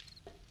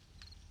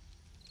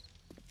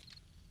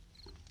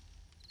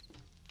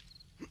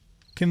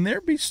 Can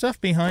there be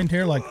stuff behind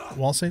here, like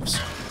wall safes?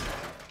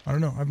 I don't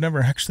know. I've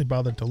never actually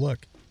bothered to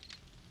look.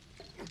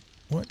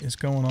 What is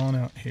going on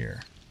out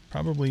here?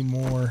 Probably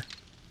more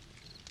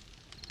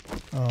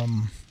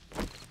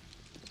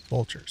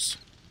vultures.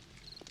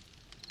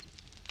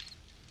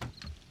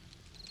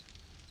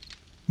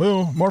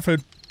 Moo, more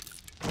food.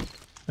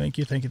 Thank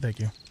you, thank you, thank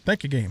you.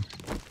 Thank you, game.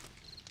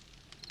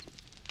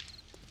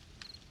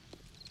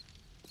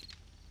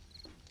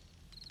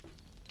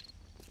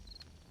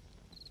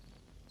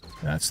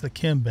 That's the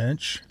chem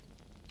bench.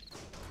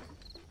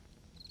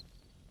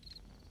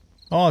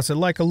 Oh, it's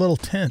like a little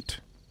tent.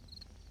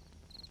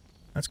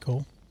 That's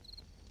cool.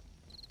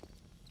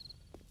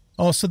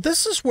 Oh, so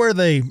this is where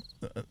they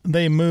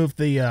moved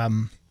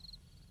the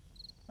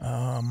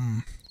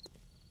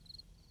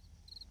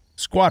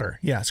squatter.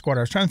 Yeah, squatter.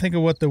 I was trying to think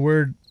of what the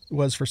word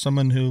was for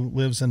someone who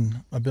lives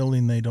in a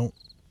building they don't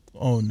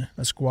own.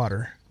 A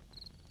squatter.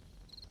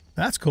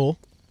 That's cool.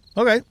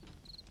 Okay.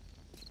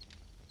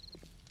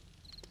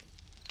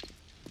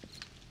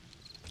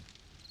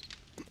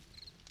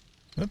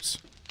 Oops.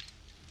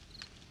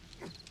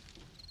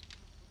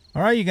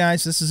 All right, you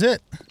guys, this is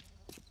it.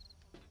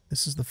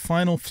 This is the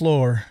final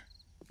floor.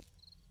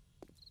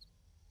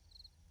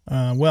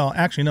 Well,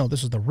 actually, no,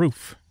 this is the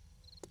roof.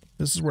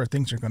 This is where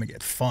things are going to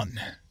get fun.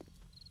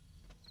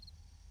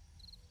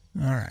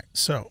 All right,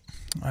 so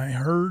I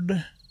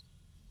heard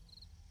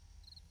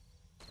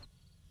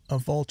a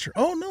vulture.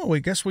 Oh, no, I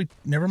guess we...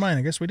 Never mind,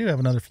 I guess we do have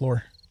another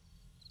floor.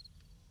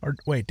 Or,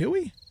 wait, do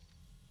we?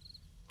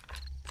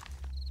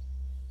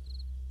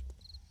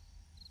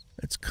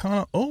 It's kind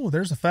of... Oh,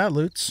 there's the Fat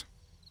Loots.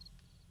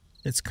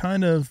 It's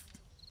kind of...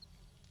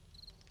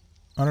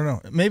 I don't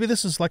know. Maybe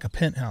this is like a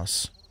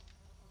penthouse.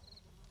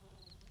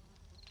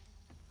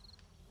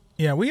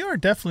 Yeah, we are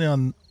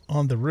definitely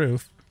on the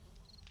roof.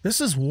 This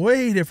is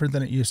way different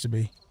than it used to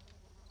be.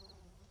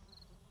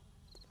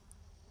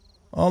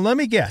 Oh, let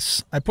me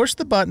guess. I push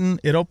the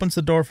button, it opens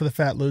the door for the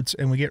Fat Loots,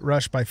 and we get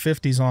rushed by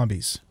 50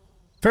 zombies.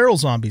 Feral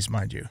zombies,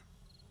 mind you.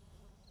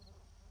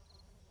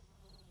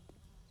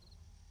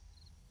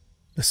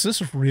 This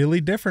is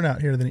really different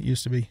out here than it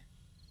used to be.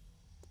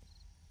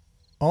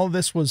 All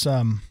this was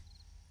open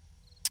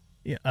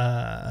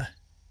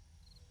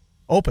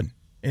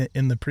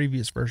in the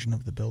previous version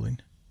of the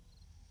building.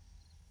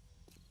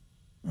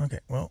 Okay,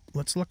 well,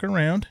 let's look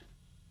around.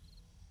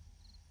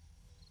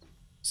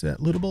 Is that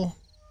lootable?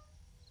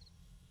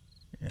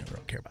 Yeah, we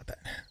don't care about that.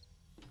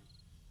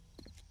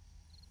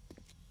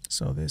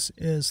 So this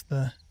is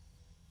the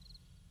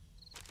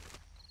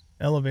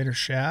elevator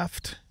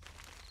shaft.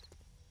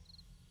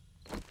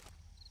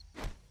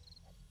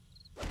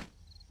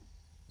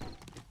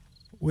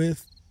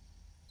 With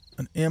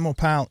an ammo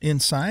pile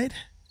inside,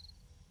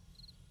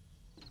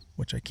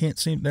 which I can't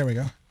see. There we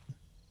go.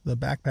 The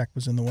backpack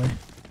was in the way.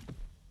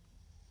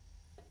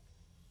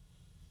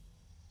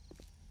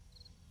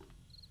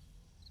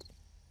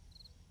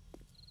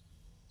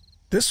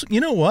 This,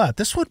 you know what?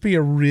 This would be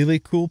a really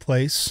cool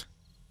place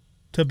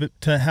to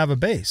have a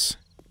base.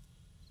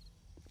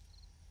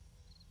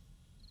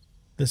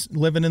 This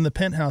living in the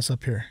penthouse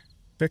up here,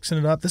 fixing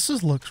it up.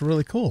 Looks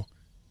really cool.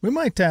 We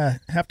might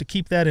have to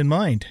keep that in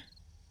mind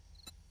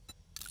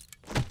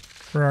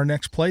for our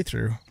next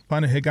playthrough.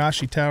 Find a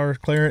Higashi tower,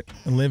 clear it,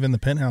 and live in the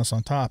penthouse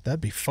on top. That'd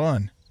be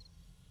fun.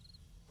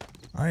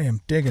 I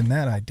am digging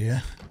that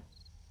idea.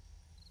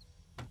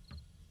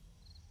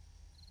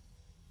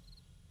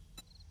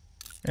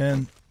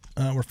 And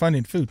we're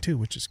finding food too,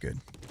 which is good.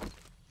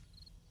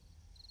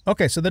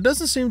 Okay, so there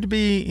doesn't seem to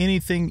be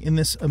anything in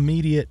this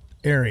immediate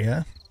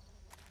area.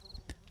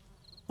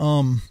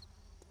 I'm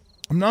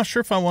not sure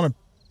if I want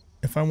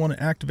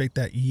to activate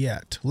that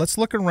yet. Let's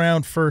look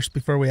around first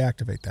before we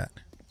activate that.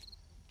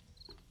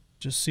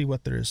 Just see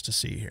what there is to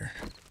see here.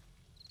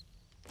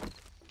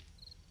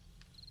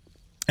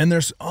 And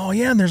there's, oh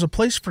yeah, and there's a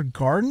place for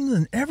gardens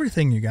and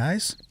everything, you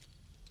guys.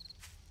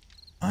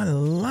 I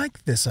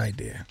like this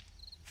idea.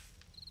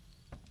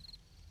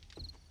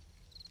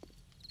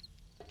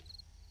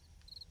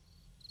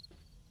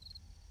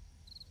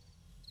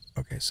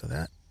 Okay, so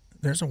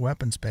there's a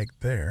weapons bag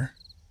there.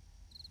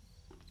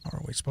 How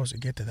are we supposed to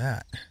get to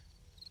that?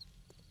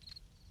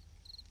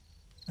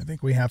 I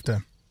think we have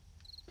to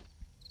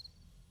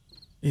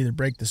either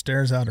break the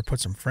stairs out or put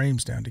some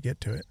frames down to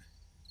get to it.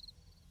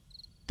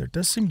 There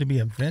does seem to be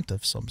a vent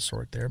of some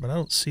sort there, but I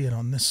don't see it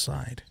on this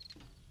side.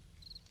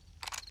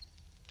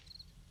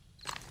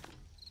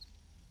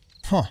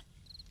 Huh.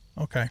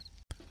 Okay.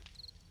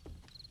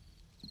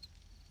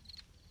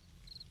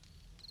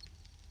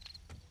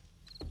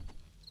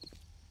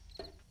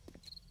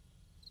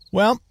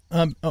 Well,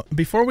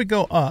 before we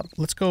go up,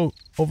 let's go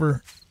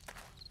over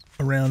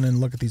around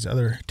and look at these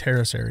other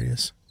terrace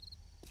areas.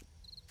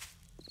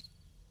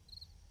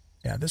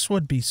 Yeah, this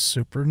would be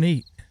super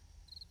neat.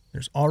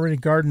 There's already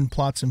garden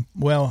plots, and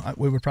well,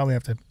 we would probably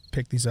have to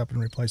pick these up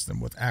and replace them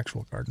with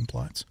actual garden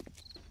plots.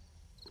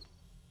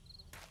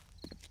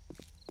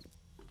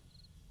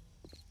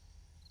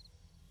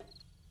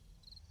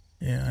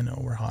 Yeah, I know,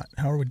 we're hot.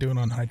 How are we doing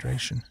on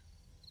hydration?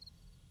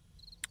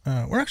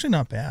 We're actually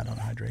not bad on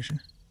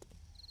hydration.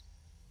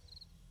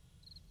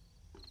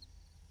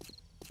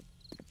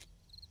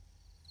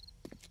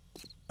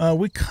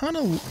 We kind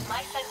of...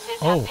 My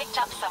senses have picked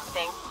up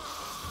something.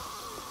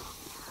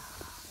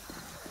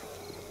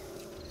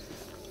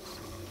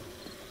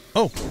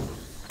 Oh.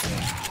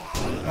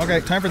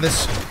 Okay, time for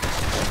this.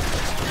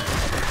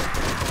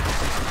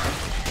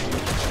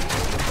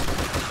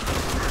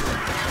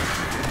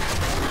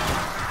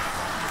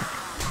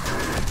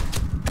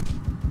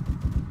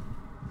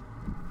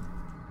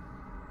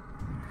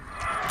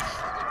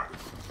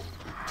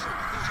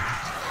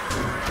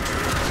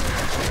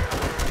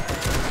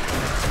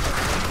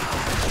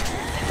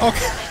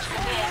 Okay.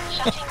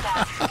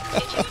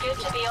 It is good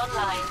to be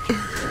online.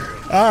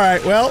 All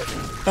right, well,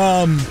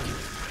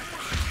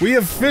 we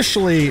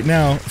officially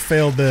now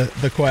failed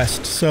the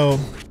quest, so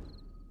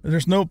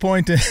there's no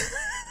point in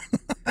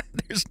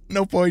there's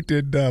no point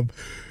in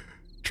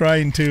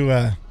trying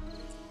to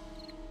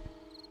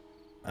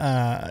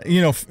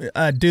do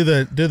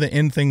the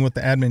end thing with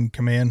the admin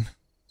command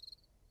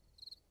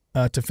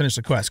to finish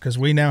the quest, because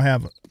we now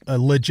have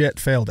legit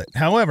failed it.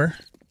 However,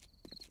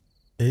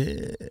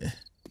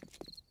 is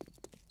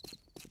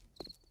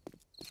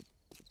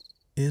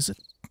it?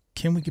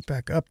 Can we get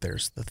back up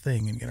there's the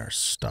thing and get our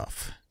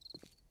stuff?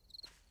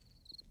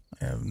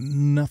 I have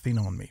nothing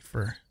on me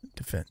for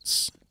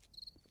defense.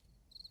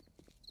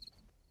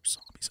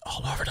 Zombies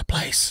all over the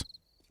place.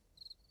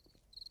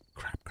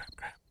 Crap.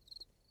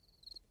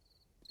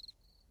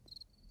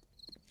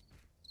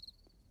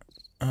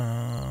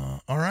 All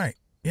right.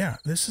 Yeah,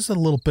 this is a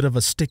little bit of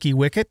a sticky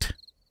wicket.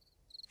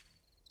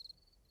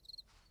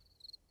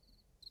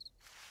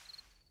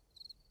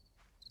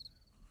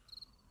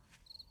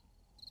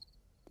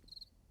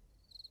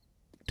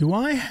 Do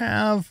I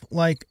have,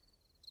 like,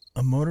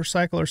 a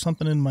motorcycle or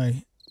something in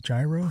my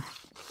gyro?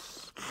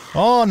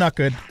 Oh, not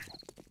good.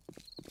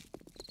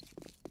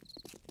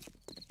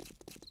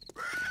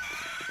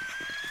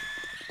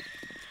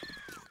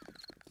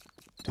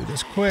 Do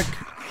this quick.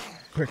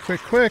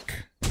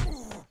 Quick.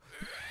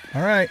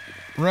 All right,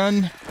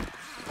 run.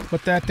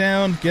 Put that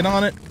down. Get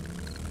on it.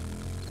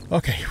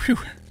 Okay, whew.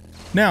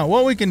 Now,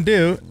 what we can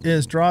do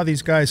is draw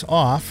these guys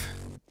off.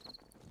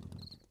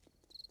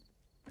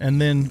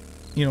 And then,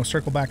 you know,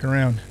 circle back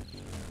around.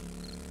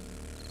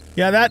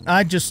 Yeah, that,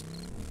 I just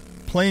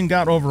plain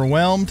got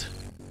overwhelmed.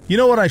 You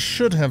know what I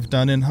should have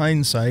done in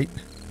hindsight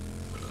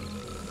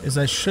is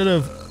I should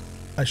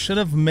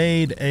have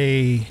made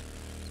a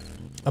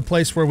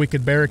place where we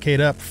could barricade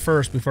up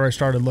first before I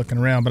started looking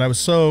around, but I was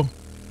so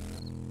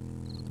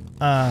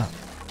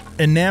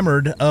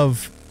enamored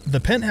of the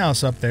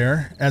penthouse up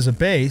there as a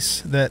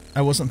base that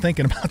I wasn't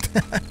thinking about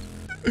that.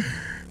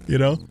 You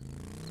know?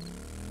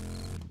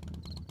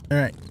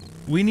 Alright.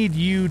 We need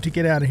you to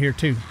get out of here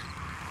too.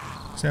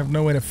 Because I have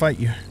no way to fight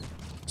you.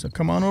 So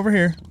come on over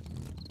here.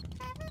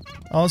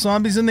 All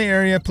zombies in the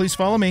area, please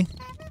follow me.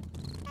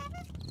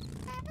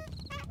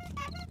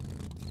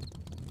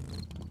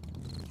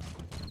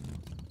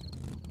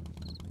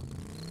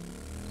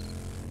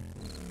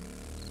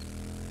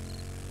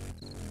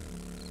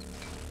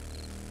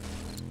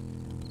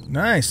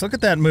 Nice, look at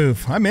that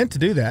move. I meant to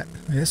do that.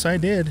 Yes, I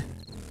did.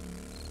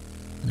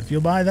 And if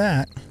you'll buy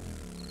that.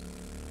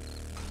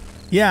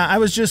 Yeah, I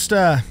was just,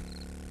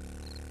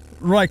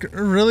 like,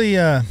 really,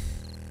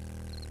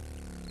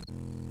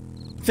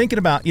 thinking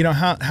about, you know,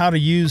 how to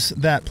use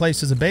that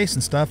place as a base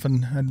and stuff,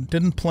 and I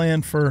didn't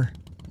plan for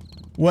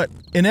what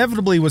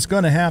inevitably was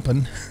going to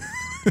happen.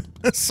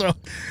 So,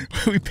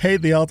 we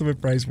paid the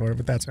ultimate price for it,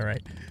 but that's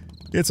alright.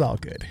 It's all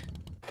good.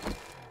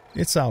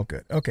 It's all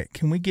good. Okay,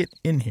 can we get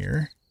in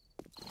here?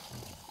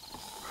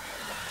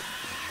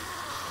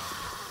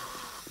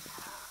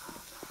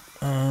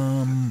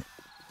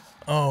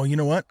 Oh, you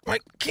know what? I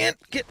can't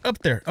get up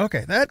there.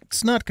 Okay,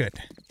 that's not good.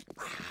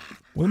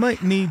 We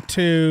might need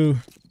to...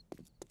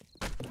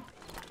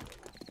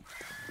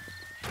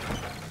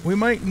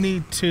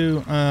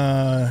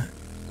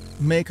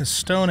 make a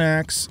stone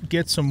axe,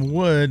 get some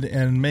wood,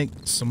 and make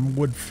some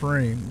wood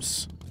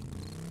frames.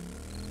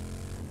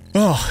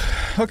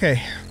 Oh,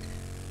 okay.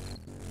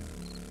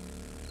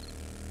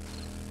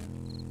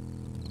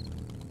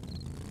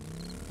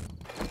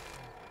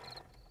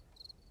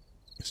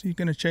 Is he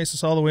gonna chase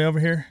us all the way over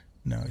here?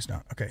 No, he's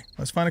not. Okay,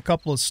 let's find a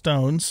couple of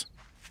stones.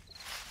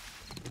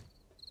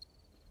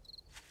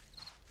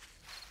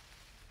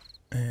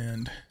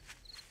 And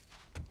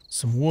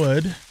some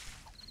wood.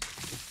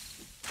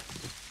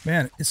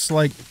 Man, it's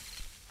like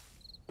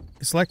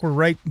It's like we're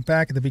right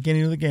back at the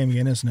beginning of the game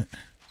again, isn't it?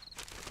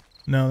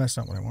 No, that's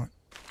not what I want.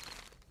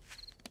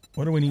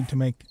 What do we need to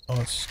make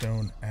a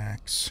stone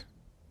axe?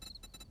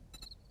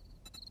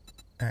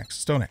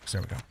 Stone axe,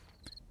 there we go.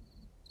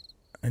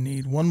 I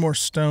need one more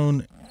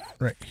stone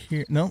right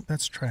here. No,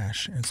 that's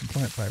trash. And some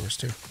plant fibers,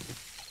 too.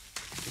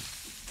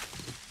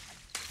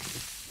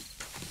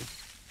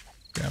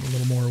 Grab a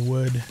little more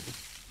wood.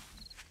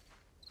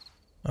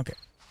 Okay.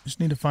 Just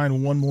need to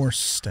find one more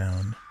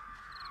stone.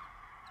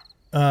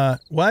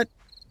 What?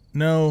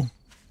 No.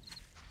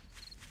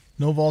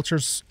 No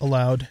vultures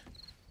allowed.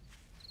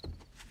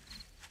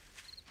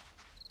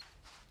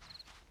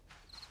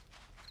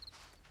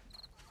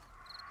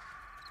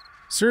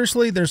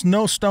 Seriously, there's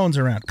no stones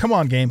around. Come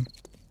on, game.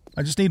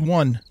 I just need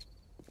one.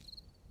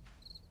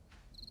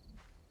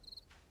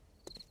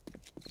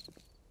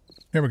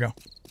 Here we go.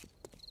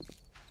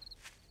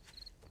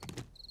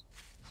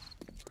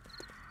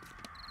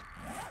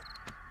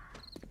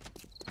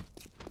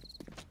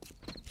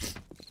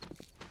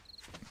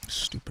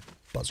 Stupid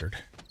buzzard.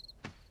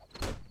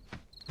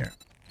 Here.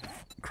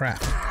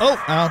 Craft.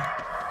 Oh, ow.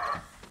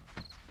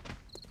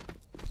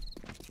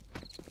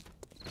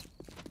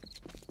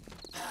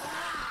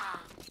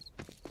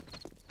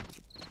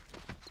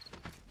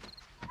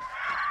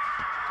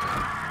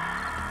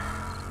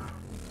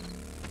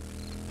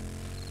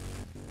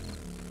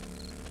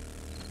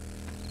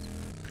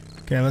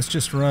 Okay, let's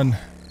just run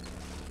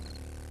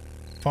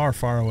far,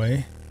 far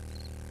away.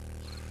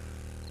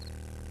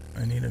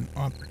 I need an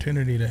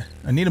opportunity to...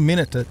 I need a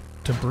minute to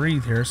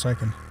breathe here so I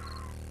can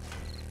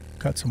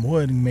cut some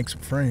wood and make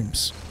some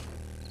frames.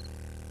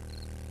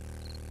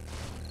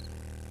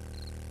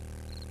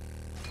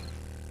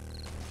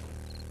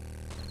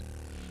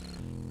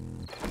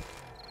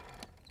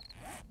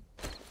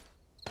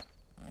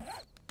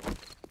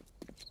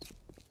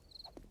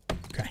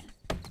 Okay.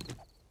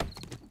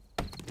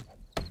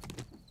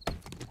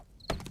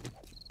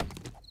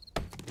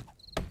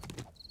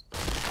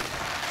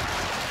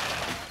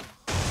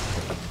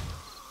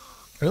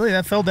 Really?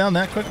 That fell down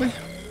that quickly?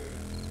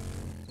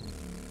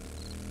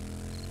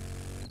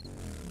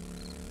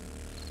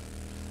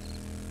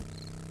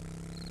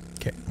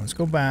 Okay, let's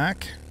go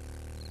back.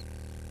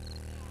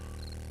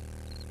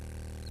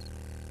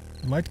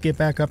 I'd like to get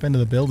back up into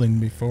the building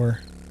before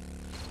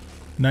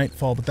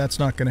nightfall, but that's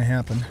not going to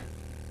happen.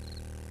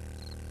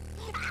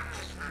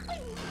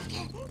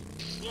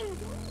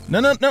 No,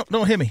 no, no,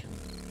 don't hit me.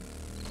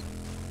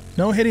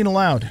 No hitting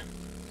allowed.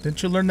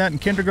 Didn't you learn that in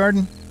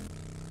kindergarten?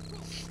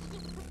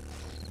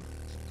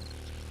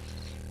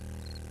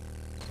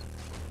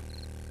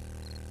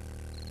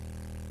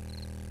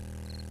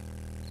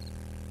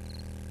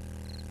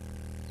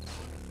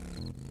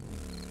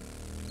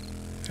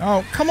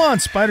 Oh, come on,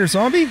 spider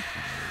zombie!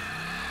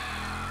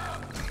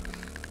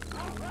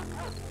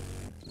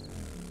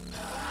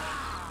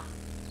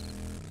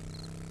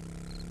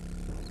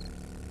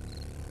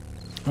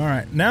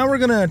 Alright, now we're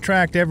gonna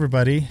attract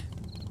everybody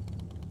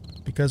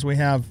because we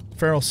have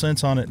feral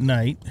scents on at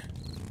night.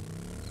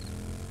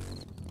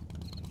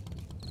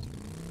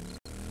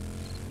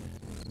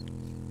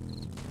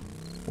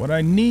 What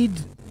I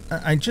need...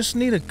 I just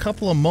need a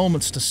couple of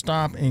moments to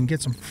stop and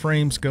get some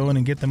frames going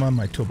and get them on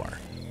my toolbar.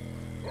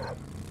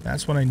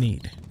 That's what I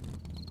need.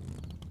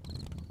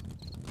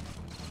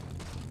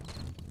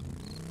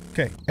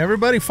 Okay,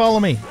 everybody follow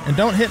me. And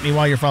don't hit me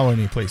while you're following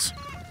me, please.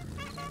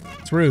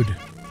 It's rude.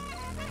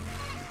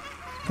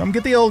 Come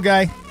get the old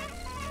guy.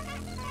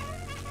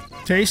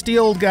 Tasty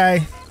old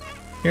guy.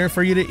 Here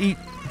for you to eat.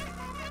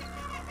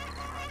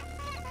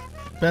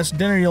 Best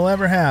dinner you'll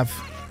ever have.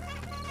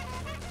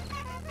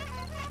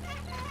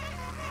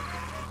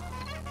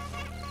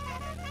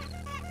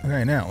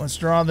 Okay, now let's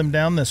draw them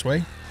down this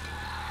way.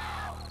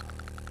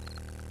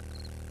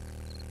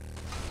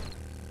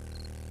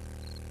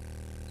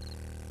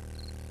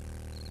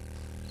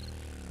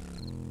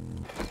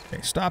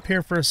 Okay, stop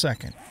here for a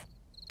second.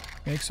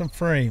 Make some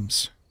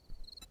frames.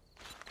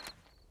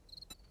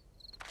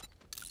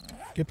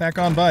 Get back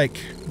on bike.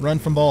 Run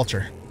from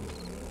vulture.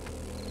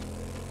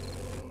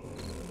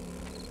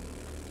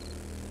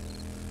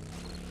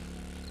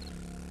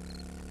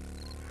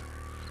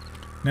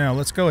 Now,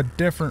 let's go a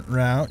different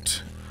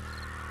route.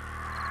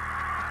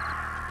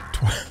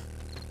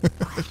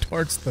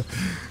 Towards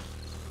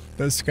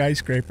the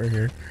skyscraper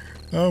here.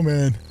 Oh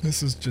man,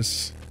 this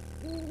is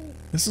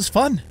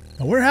fun.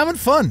 We're having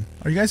fun.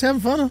 Are you guys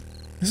having fun?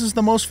 This is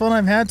the most fun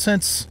I've had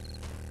since,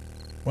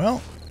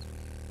 well,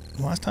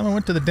 last time I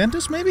went to the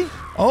dentist, maybe?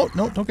 Oh,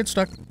 no, don't get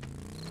stuck.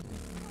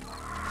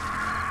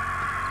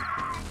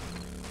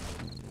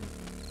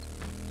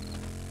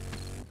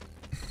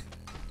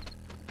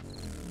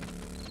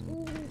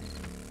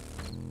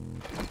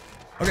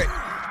 Okay.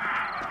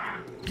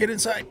 Get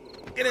inside.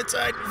 Get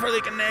inside before they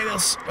can nag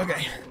us.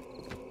 Okay.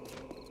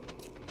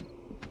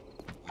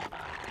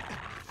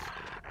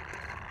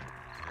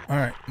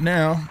 Alright,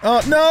 now...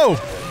 Oh, no!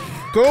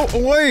 Go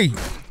away!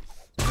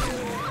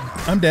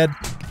 I'm dead.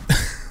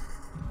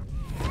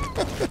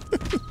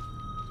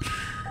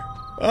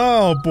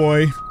 Oh,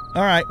 boy.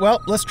 All right,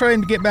 well, let's try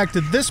and get back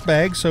to this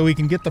bag so we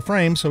can get the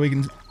frame so we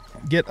can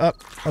get up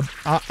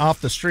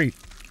off the street.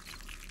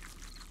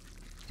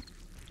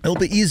 It'll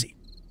be easy.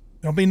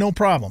 There'll be no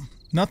problem.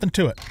 Nothing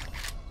to it.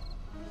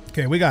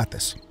 Okay, we got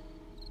this.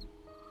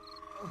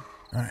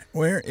 All right,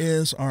 where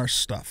is our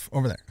stuff?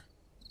 Over there.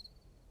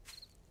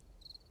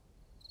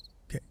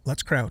 Okay,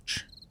 let's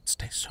crouch.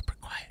 Stay super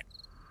quiet.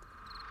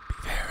 Be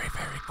very,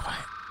 very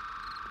quiet.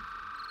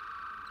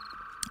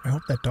 I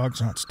hope that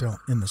dog's not still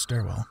in the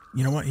stairwell.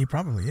 You know what? He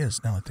probably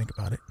is, now I think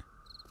about it.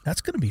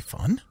 That's going to be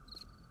fun.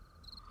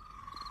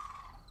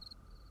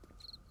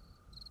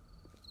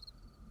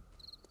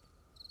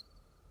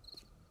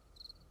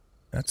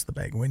 That's the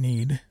bag we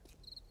need.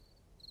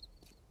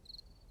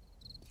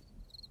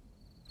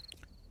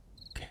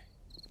 Okay.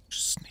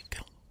 Just sneak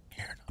it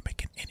here, not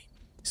making any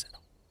noise at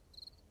all.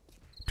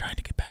 Trying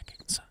to get back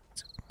inside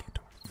so we can get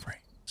to our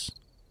frames.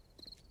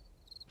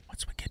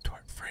 Once we get to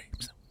our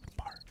frames, then we can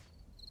bark.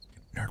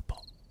 Nerd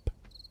bulb.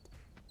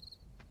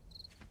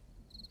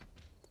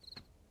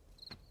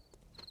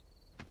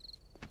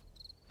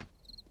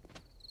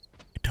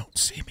 You don't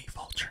see me,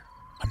 Vulture.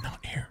 I'm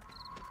not here.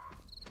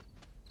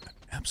 I'm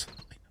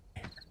absolutely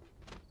not here.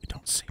 You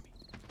don't see me.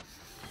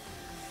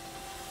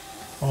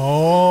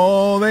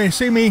 Oh, they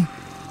see me.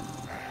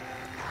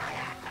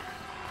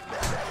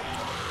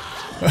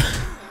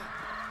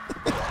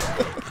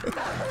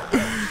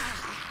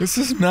 This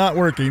is not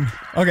working.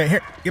 Okay,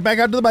 here. Get back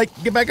out to the bike.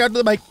 Get back out to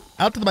the bike.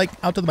 Out to the bike.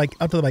 Out to the bike.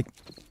 Out to the bike.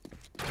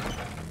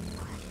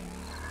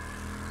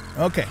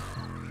 Okay.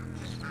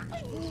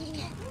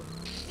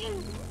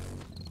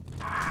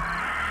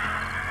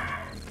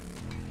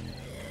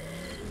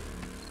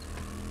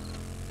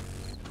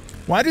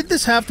 Why did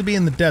this have to be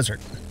in the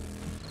desert?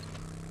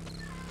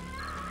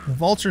 The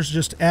vultures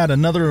just add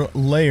another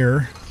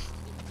layer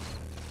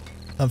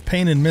of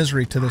pain and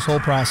misery to this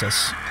whole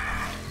process.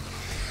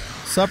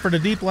 Suffered a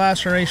deep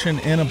laceration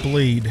and a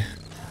bleed.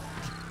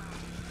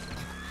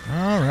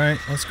 Alright,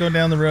 let's go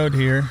down the road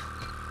here.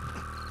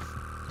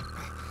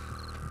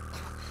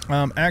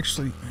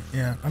 Actually,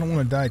 yeah, I don't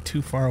want to die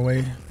too far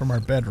away from our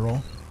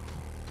bedroll.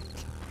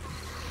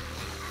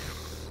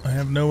 I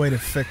have no way to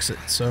fix it,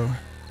 so...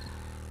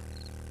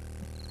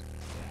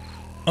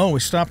 Oh, we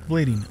stopped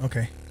bleeding.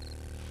 Okay.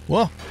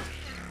 Whoa.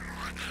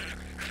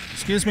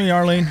 Excuse me,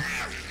 Arlene.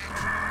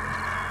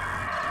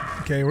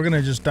 Okay, we're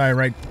gonna just die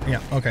right...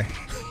 Yeah, okay.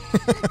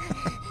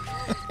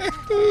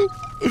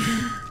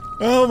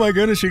 Oh my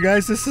goodness, you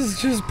guys, this is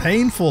just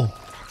painful.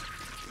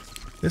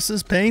 This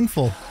is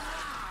painful.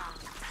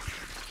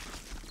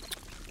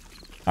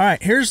 All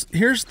right, here's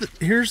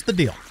the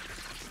deal.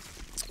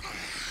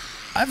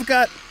 I've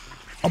got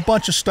a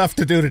bunch of stuff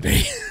to do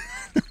today.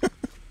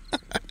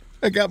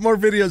 I got more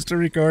videos to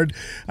record.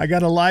 I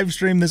got a live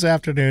stream this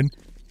afternoon.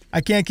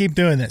 I can't keep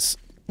doing this.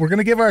 We're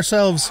gonna give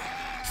ourselves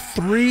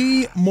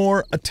 3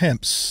 more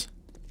attempts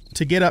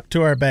to get up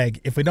to our bag.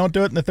 If we don't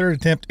do it in the 3rd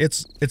attempt,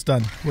 it's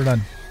done. We're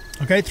done.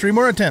 Okay, 3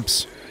 more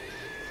attempts.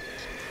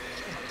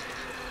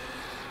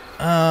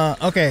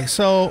 Okay,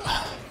 so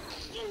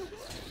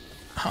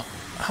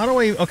how do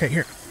we... Okay,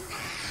 here.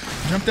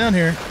 Jump down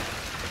here.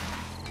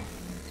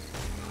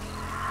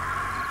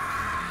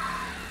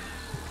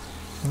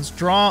 Let's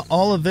draw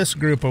all of this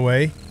group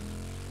away.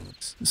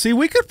 See,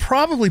 we could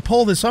probably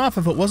pull this off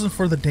if it wasn't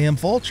for the damn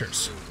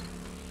vultures.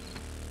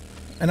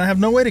 And I have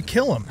no way to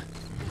kill them.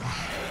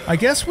 I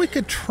guess we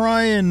could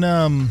try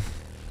and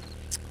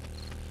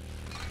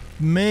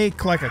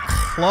make like a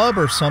club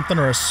or something,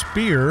 or a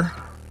spear.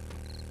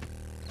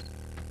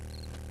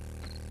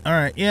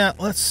 Alright, yeah,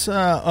 let's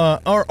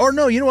or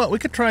no, you know what? We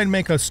could try and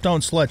make a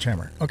stone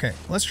sledgehammer. Okay,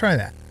 let's try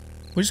that.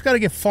 We just gotta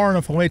get far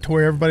enough away to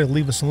where everybody will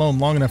leave us alone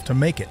long enough to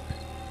make it.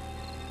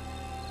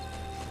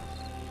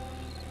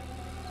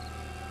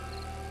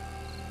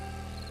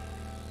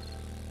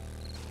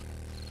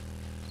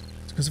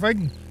 Because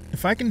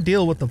if I can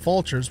deal with the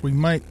vultures, we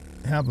might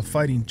have a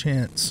fighting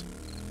chance.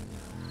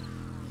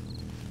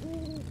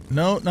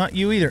 No, not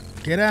you either.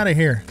 Get out of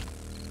here.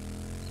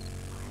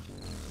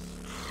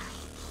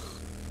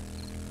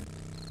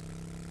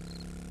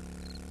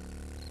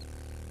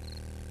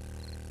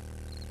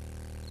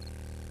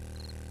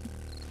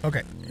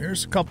 Okay,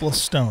 here's a couple of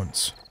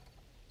stones.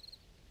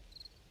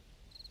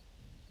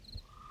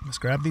 Let's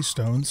grab these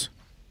stones.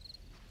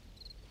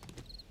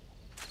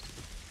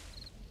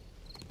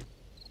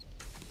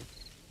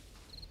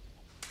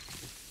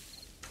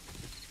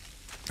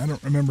 I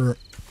don't remember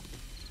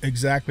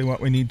exactly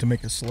what we need to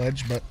make a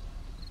sledge, but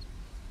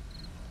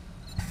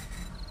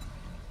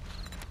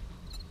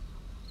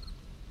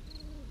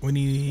we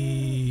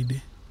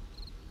need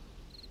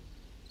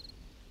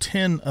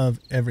 10 of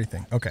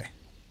everything. Okay.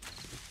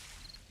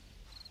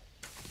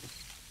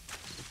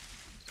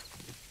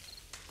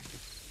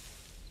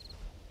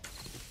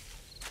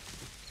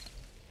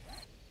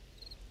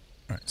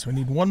 All right, so we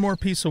need 1 more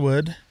piece of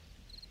wood,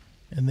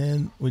 and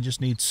then we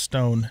just need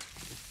stone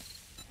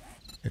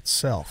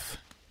itself,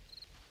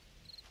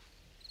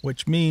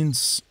 which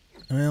means,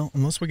 well,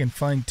 unless we can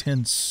find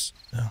 10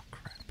 oh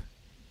crap,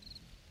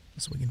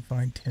 unless we can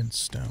find 10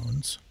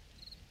 stones,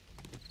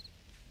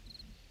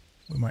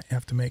 We might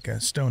have to make a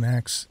stone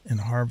axe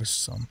and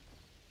harvest some.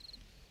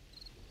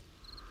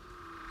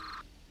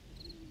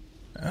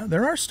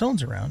 There are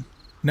stones around.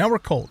 Now we're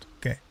cold.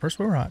 Okay, first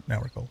we were hot, now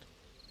we're cold.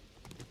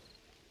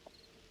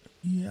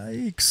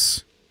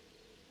 Yikes.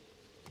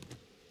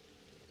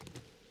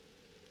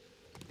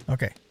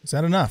 Okay, is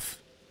that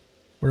enough?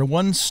 We're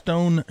 1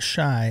 stone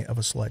shy of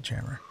a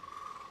sledgehammer.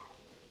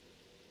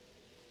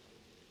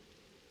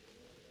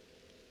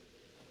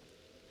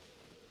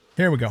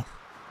 Here we go.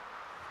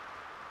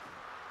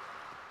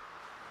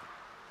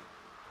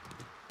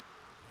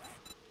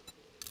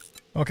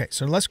 Okay,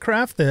 so let's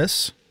craft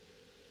this.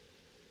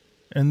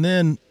 And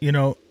then, you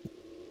know,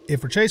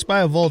 if we're chased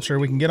by a vulture,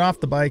 we can get off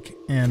the bike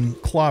and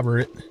clobber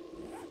it.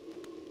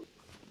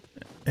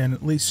 And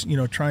at least, you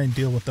know, try and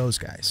deal with those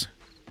guys.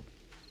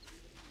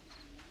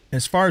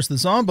 As far as the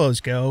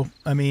zombos go,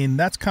 I mean,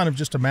 that's kind of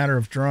just a matter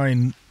of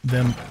drawing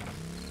them,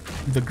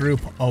 the group,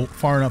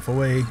 far enough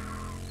away,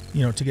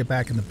 you know, to get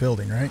back in the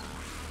building, right?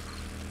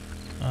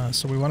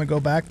 So we want to go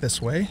back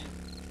this way.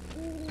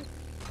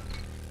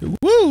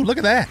 Woo! Look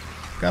at that!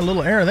 Got a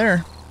little air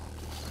there.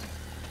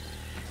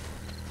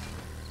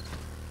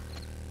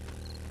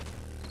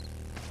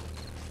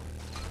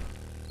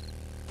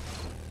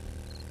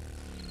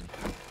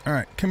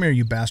 Alright, come here,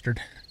 you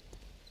bastard.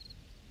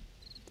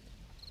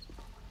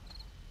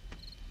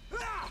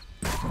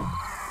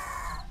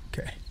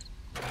 Okay.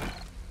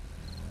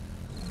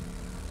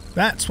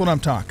 That's what I'm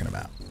talking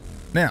about.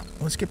 Now,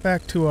 let's get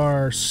back to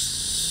our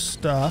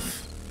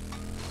stuff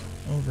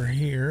over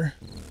here.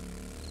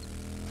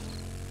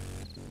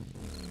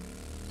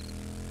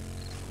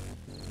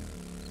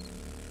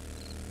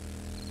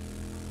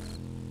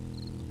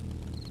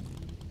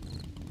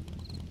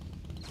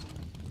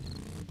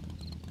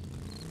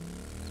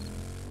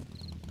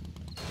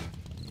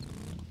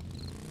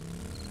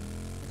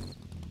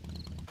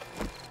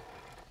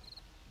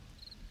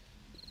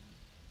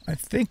 I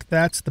think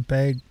that's the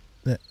bag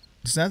that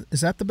is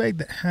that the bag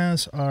that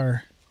has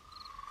our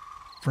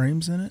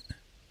frames in it?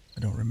 I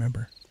don't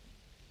remember.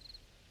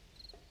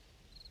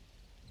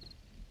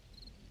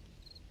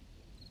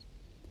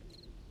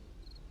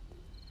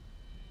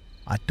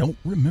 I don't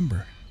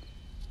remember.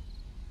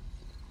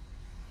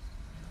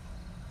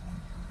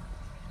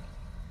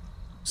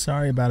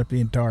 Sorry about it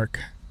being dark.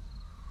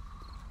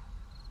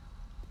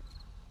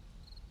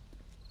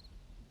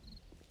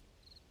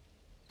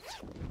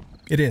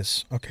 It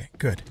is. Okay,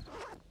 good.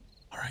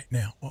 All right,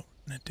 now what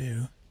we're going to do...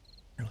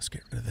 Here, let's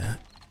get rid of that.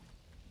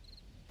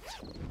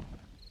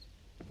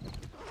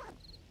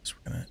 So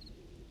we're going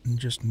to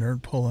just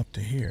nerd pull up to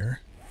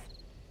here.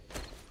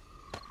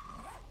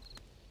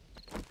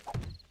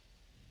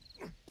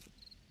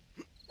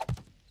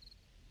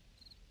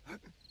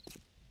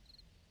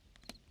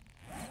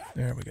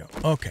 There we go.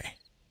 Okay.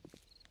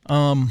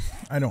 I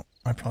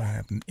probably don't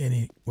have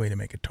any way to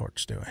make a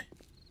torch, do I?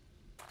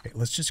 Okay,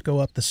 let's just go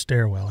up the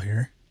stairwell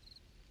here.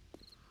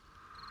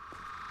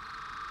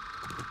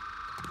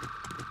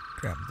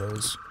 Grab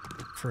those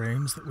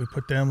frames that we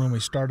put down when we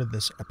started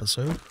this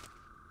episode.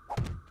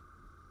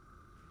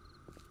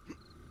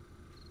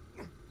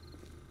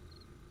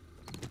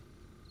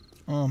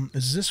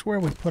 Is this where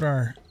we put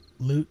our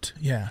loot?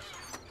 Yeah.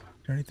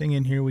 Is there anything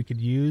in here we could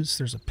use?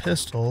 There's a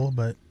pistol,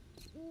 but...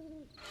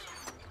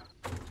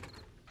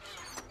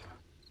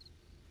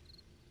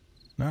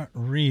 not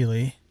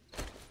really.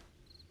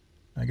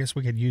 I guess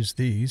we could use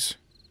these.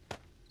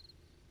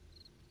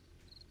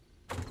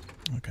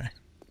 Okay.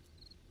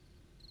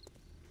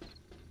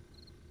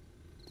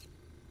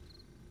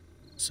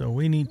 So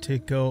we need to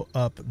go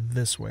up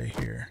this way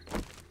here.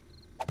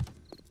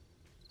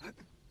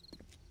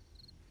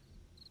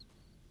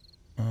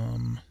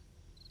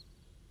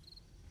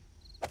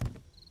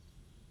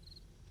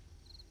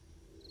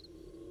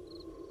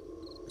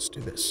 Let's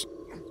do this.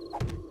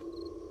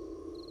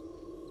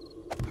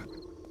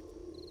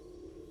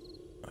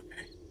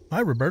 Okay.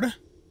 Hi, Roberta.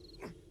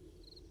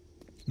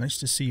 Nice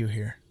to see you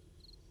here.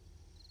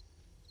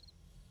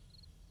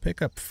 Pick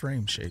up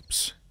frame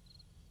shapes.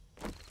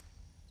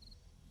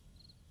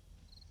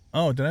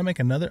 Oh, did I make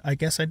another? I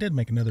guess I did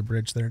make another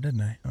bridge there,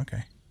 didn't I?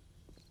 Okay.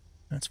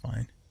 That's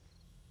fine.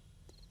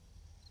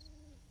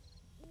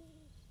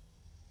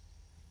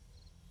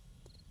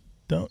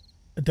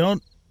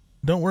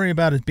 Don't worry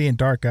about it being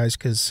dark, guys,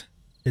 because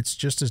it's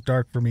just as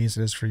dark for me as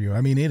it is for you.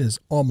 I mean, it is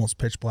almost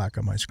pitch black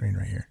on my screen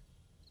right here.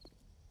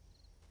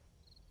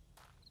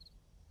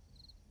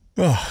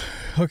 Oh,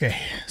 okay.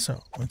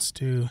 So let's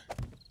do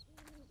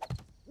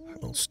a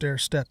little stair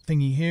step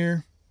thingy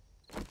here.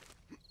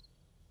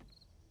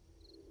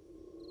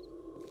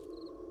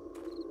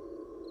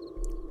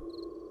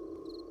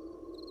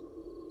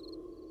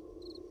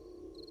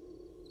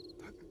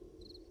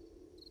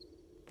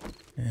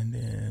 And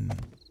then...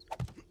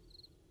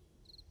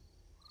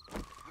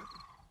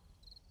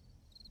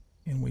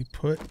 and we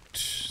put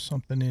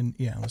something in...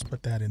 yeah, let's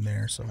put that in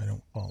there so I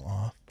don't fall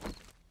off.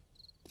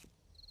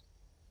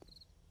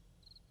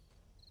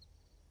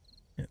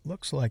 It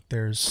looks like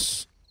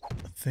there's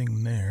a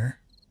thing there.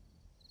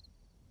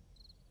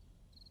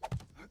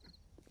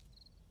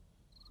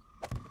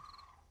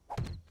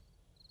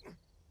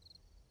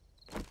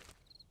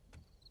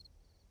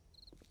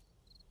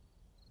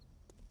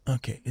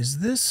 Okay, is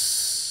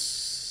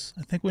this...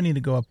 I think we need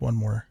to go up one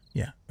more.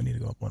 Yeah, we need to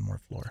go up one more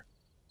floor.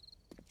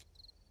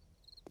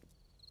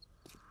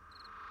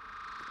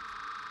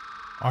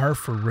 R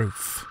for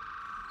roof.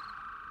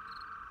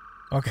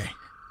 Okay.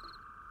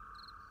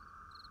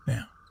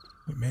 Now,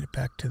 we made it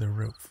back to the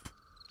roof.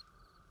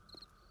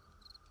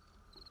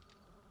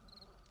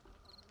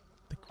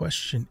 The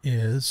question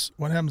is,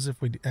 what happens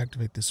if we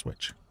activate this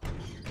switch?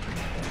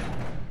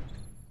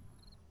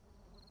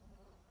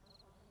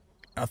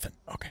 Nothing.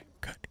 Okay,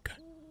 good, good.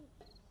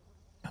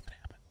 Nothing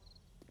happened.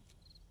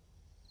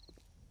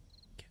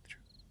 Get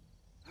through.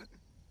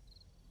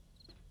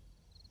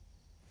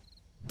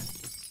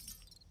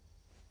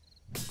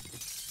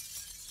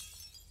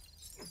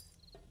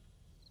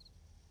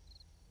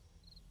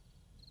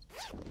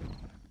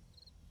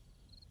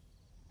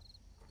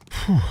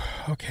 Whew,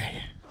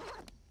 okay.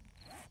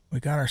 We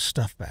got our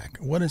stuff back.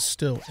 What is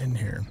still in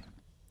here?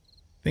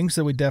 Things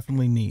that we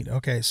definitely need.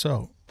 Okay,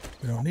 so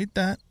we don't need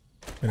that.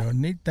 We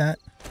don't need that.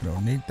 We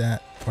don't need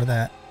that. Or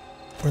that.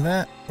 Or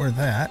that. Or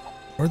that.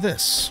 Or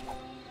this.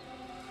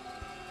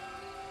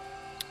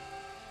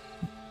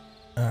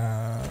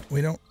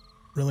 We don't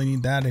really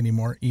need that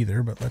anymore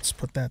either, but let's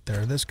put that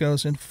there. This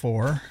goes in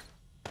 4.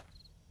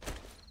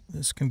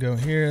 This can go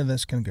here.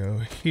 This can go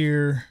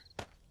here.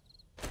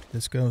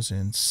 This goes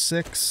in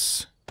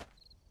 6.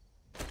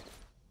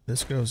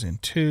 This goes in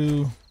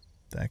 2.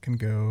 That can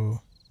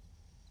go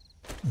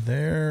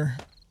there.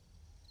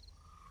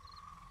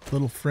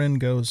 Little friend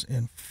goes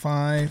in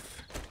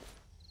 5.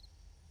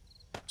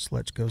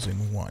 Sledge goes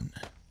in 1.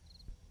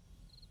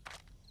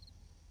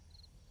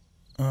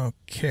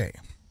 Okay.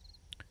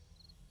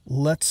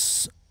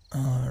 Let's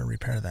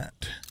repair that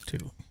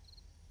too.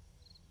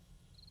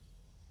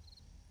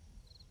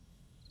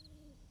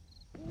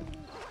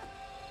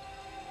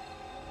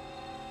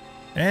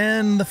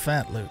 And the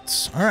fat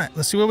loots. All right,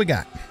 let's see what we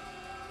got.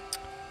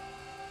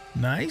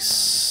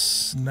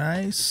 Nice,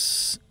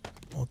 nice.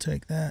 We'll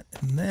take that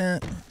and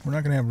that. We're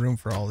not going to have room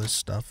for all this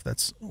stuff.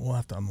 We'll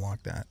have to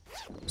unlock that.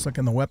 Looks like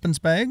in the weapons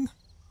bag.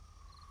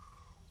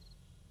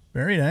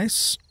 Very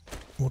nice.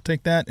 We'll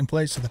take that in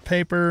place of the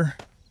paper.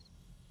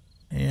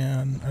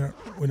 And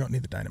we don't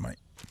need the dynamite.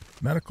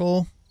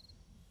 Medical.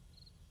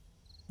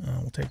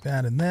 We'll take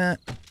that and that.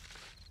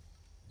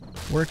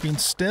 Working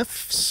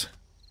stiffs.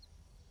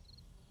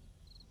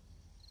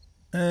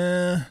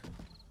 We're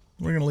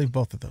going to leave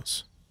both of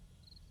those.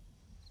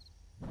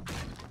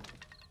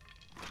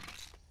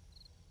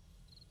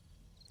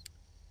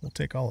 We'll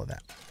take all of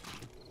that.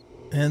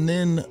 And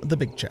then the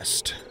big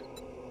chest.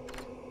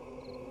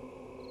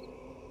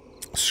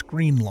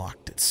 Screen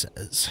locked, it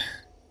says.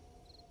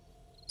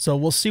 So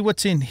we'll see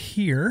what's in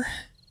here.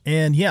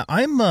 And yeah,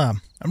 I'm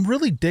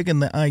really digging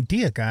the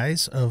idea,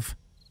 guys, of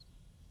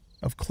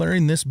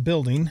clearing this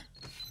building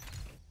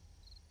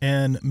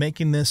and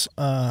making this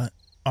our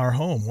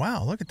home.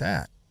 Wow, look at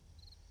that.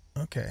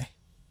 Okay.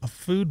 A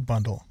food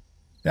bundle.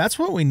 That's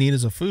what we need,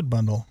 is a food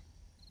bundle.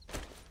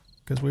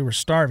 Because we were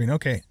starving.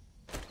 Okay.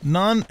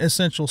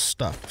 Non-essential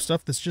stuff.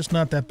 Stuff that's just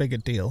not that big a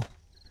deal.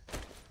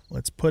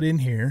 Let's put in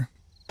here.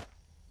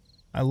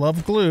 I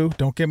love glue,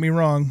 don't get me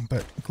wrong,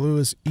 but glue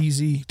is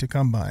easy to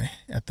come by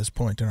at this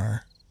point in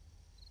our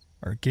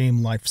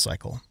game life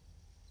cycle.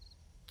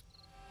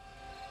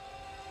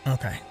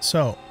 Okay,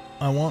 so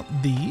I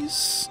want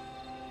these,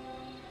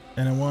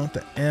 and I want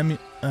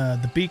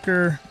the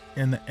beaker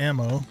and the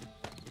ammo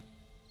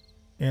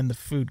and the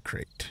food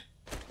crate.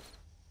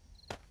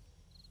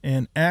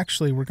 And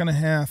actually, we're going to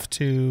have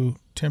to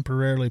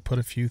temporarily put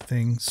a few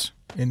things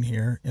in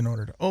here in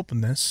order to open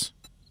this.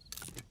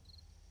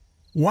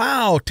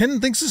 Wow,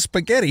 10 things of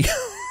spaghetti.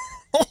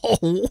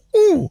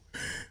 Oh,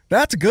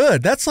 that's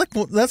good. That's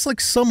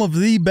like some of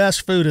the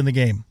best food in the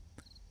game.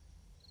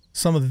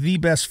 Some of the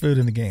best food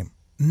in the game.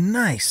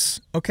 Nice.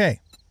 Okay.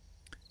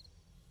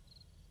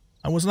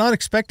 I was not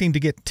expecting to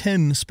get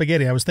 10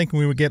 spaghetti. I was thinking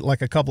we would get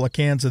like a couple of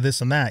cans of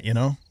this and that, you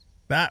know?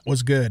 That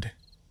was good.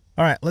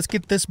 All right, let's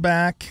get this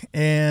back,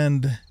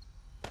 and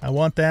I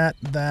want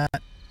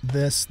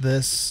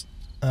this.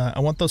 I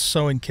want those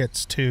sewing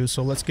kits too,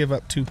 so let's give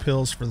up 2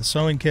 pills for the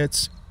sewing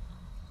kits.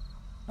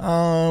 We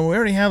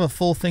already have a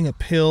full thing of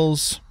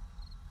pills.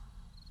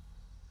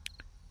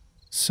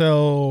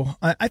 So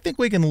I think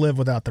we can live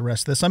without the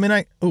rest of this. I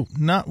mean,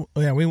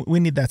 we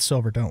need that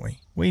silver, don't we?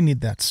 We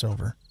need that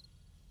silver.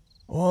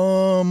 We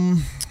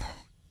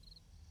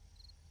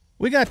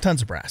got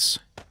tons of brass.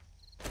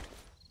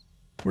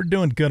 We're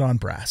doing good on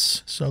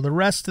brass. So the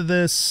rest of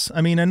this,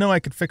 I mean, I know I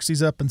could fix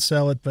these up and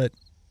sell it, but,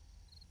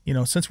 you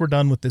know, since we're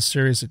done with this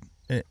series,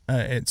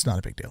 it's not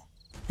a big deal.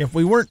 If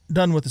we weren't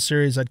done with the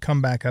series, I'd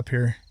come back up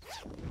here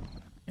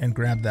and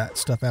grab that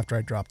stuff after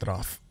I dropped it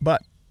off.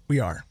 But we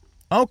are.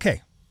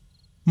 Okay,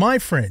 my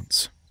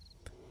friends,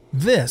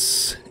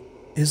 this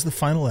is the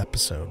final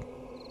episode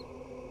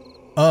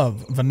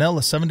of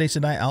Vanilla 7 Days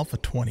to Die Alpha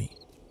 20.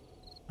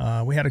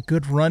 We had a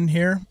good run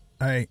here.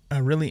 I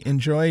really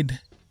enjoyed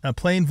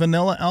playing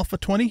Vanilla Alpha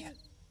 20. Is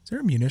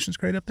there a munitions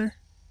crate up there?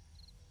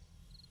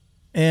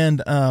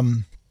 And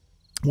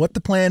what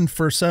the plan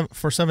for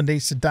 7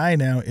 Days to Die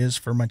now is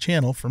for my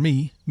channel, for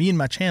me and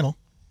my channel,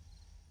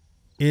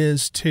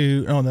 is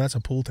to, oh, that's a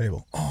pool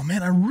table. Oh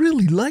man, I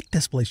really like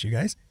this place, you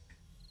guys.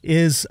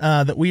 Is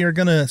that we are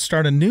going to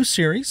start a new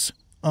series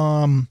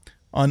on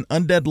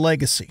Undead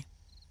Legacy.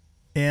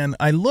 And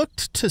I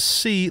looked to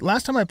see,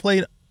 last time I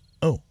played,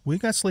 oh, we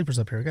got sleepers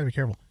up here. I got to be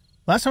careful.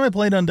 Last time I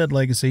played Undead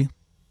Legacy,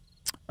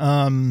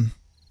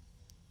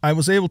 I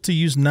was able to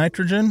use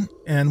nitrogen,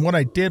 and what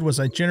I did was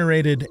I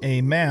generated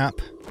a map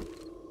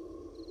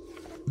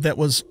that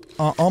was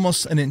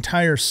almost an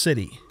entire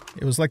city.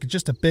 It was like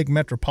just a big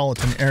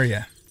metropolitan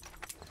area.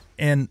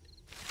 And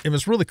it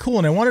was really cool,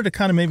 and I wanted to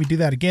kind of maybe do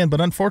that again, but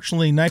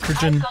unfortunately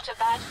nitrogen... I've got a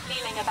bad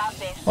feeling about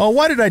this. Oh,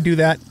 why did I do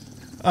that?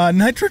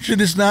 Nitrogen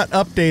is not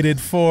updated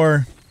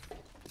for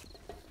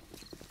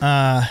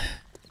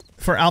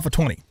Alpha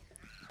 20.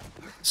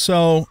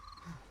 So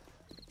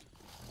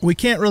we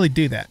can't really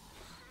do that.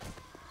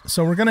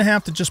 So we're going to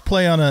have to just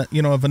play on a,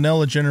 a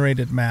vanilla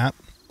generated map.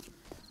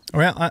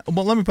 Well,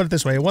 let me put it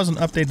this way. It wasn't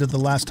updated the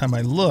last time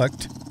I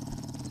looked,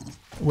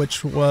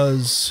 which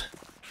was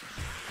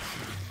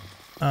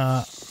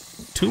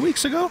 2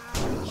 weeks ago?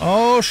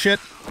 Oh, shit.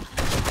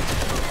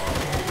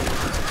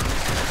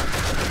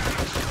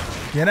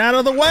 Get out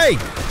of the way!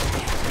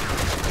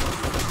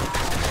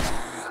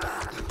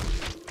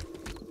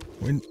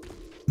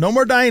 No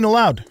more dying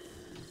allowed.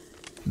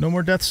 No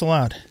more deaths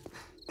allowed.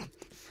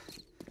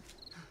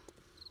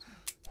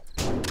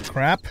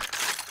 Crap.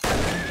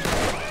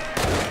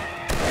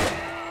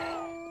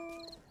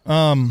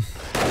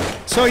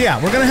 So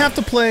yeah, we're gonna have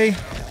to play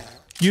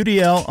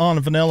UDL on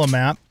a vanilla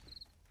map.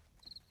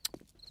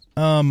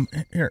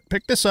 Here,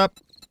 pick this up.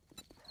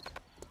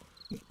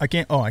 I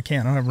can't, oh, I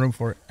can't, I don't have room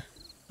for it.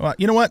 Well,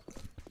 you know what?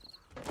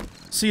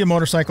 See you,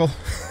 motorcycle.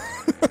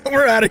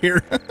 We're out of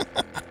here.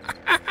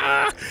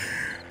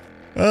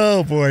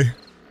 Oh boy.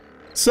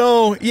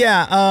 So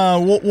yeah,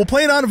 we'll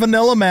play it on a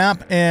vanilla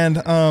map, and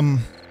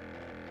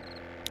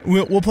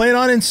we'll play it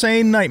on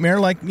Insane Nightmare.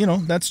 Like,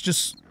 that's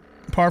just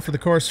par for the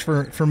course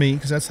for me,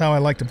 because that's how I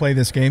like to play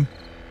this game.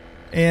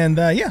 And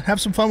yeah,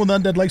 have some fun with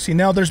Undead Legacy.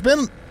 Now there's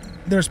been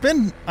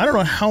I don't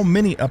know how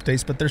many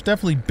updates, but there's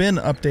definitely been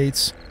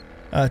updates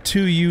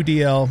to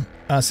UDL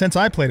since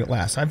I played it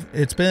last.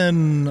 It's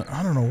been,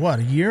 I don't know what,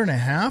 a year and a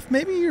half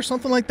maybe, or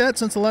something like that,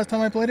 since the last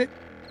time I played it.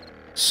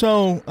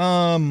 So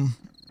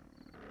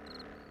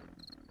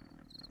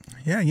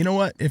yeah, you know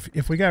what,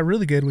 if we got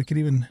really good, we could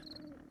even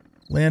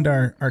land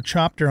our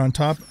chopper on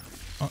top.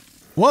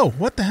 Whoa,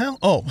 what the hell?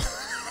 Oh.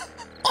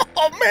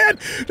 Oh man,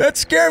 that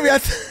scared me.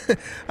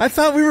 I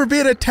thought we were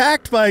being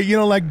attacked by,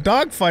 like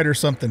dogfight or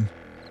something.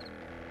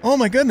 Oh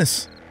my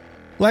goodness.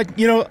 Like,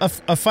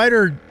 a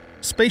fighter,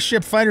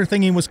 spaceship fighter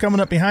thingy was coming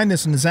up behind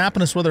us and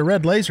zapping us with a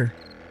red laser.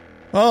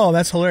 Oh,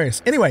 that's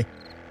hilarious. Anyway,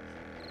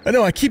 I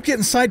know I keep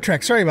getting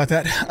sidetracked. Sorry about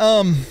that.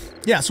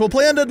 Yeah, so we'll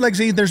play Undead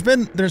Legacy. There's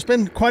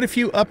been quite a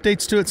few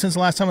updates to it since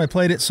the last time I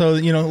played it, so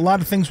a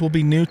lot of things will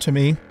be new to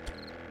me.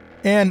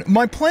 And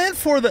my plan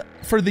for the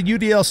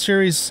UDL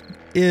series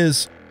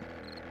is,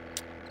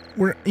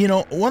 what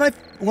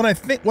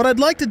I'd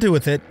like to do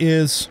with it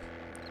is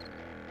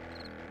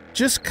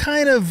just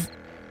kind of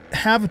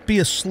have it be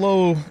a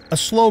slow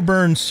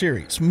burn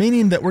series,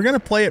 meaning that we're going to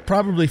play it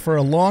probably for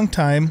a long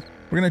time.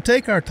 We're going to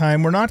take our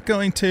time. We're not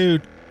going to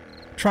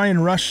try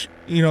and rush,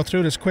 through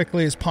it as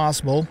quickly as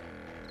possible.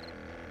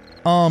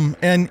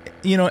 And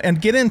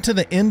get into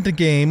the end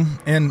game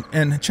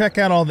and check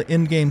out all the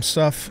end game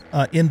stuff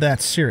in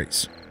that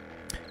series.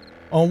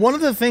 One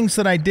of the things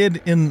that I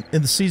did in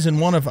the season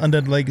 1 of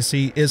Undead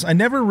Legacy is I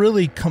never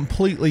really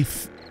completely,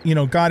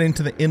 got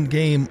into the end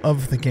game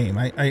of the game.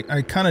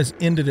 I kind of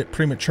ended it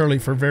prematurely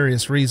for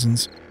various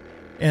reasons.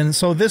 And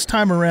so this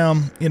time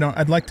around,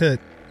 I'd like to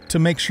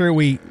make sure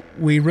we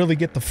really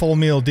get the full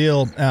meal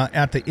deal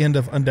at the end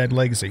of Undead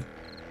Legacy.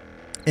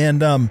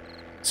 And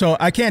so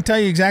I can't tell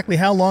you exactly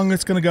how long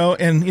it's going to go.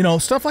 And,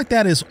 stuff like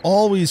that is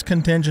always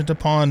contingent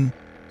upon,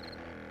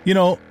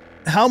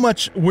 how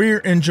much we're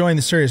enjoying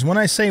the series. When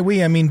I say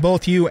we, I mean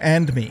both you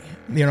and me.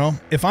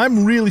 If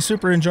I'm really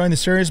super enjoying the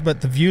series, but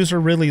the views are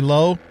really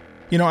low,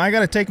 I got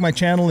to take my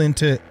channel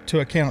into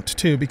account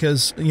too,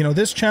 because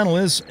this channel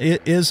is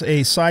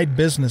a side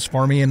business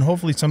for me, and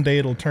hopefully someday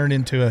it'll turn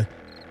into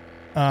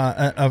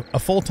a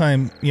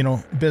full-time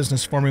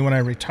business for me when I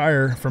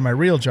retire from my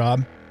real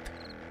job.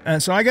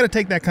 And so I got to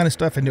take that kind of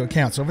stuff into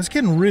account. So if it's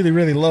getting really,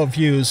 really low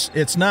views,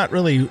 it's not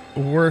really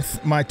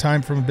worth my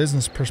time from a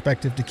business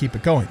perspective to keep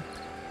it going.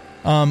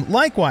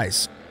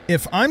 Likewise,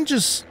 if I'm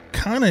just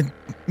kind of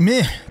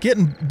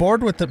getting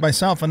bored with it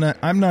myself, and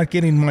I'm not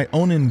getting my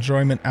own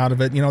enjoyment out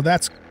of it,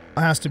 that's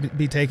has to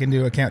be taken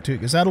into account too,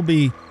 because that'll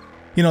be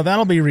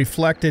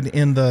reflected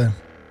in the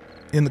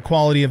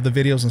quality of the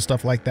videos and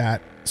stuff like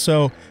that.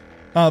 So,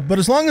 but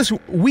as long as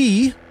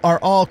we are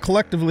all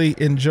collectively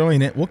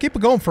enjoying it, we'll keep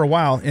it going for a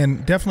while,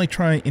 and definitely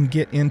try and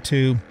get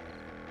into,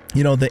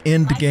 the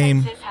end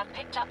game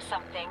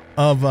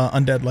of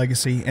Undead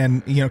Legacy,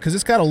 and because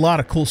it's got a lot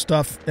of cool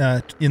stuff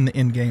in the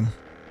end game.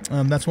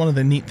 That's one of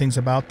the neat things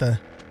about the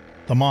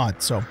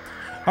mod. So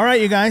All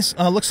right, you guys.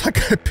 Looks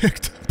like I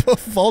picked up a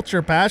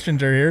vulture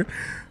passenger here.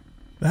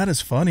 That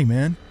is funny,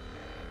 man.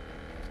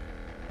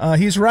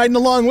 He's riding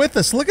along with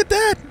us. Look at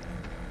that.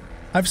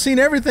 I've seen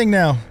everything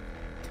now.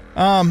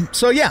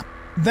 So yeah,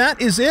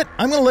 that is it.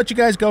 I'm going to let you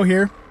guys go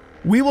here.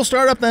 We will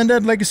start up the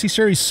Undead Legacy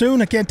series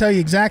soon. I can't tell you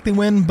exactly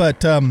when,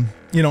 but,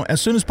 you know,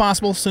 as soon as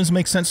possible, as soon as it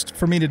makes sense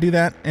for me to do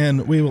that,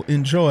 and we will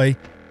enjoy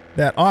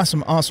that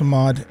awesome, awesome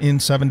mod in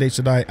 7 Days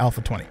to Die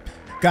Alpha 20.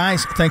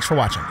 Guys, thanks for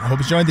watching. I hope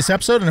you enjoyed this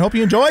episode, and I hope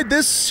you enjoyed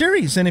this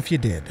series. And if you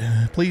did,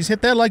 please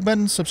hit that like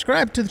button,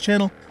 subscribe to the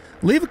channel,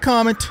 leave a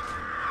comment,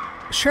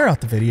 share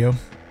out the video,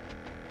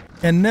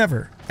 and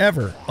never,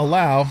 ever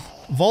allow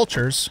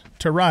vultures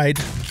to ride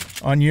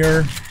on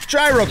your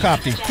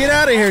gyrocopter. Get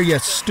out of here, you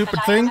stupid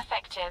thing.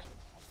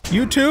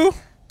 You too?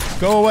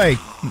 Go away.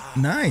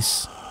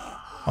 Nice.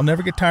 I'll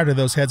never get tired of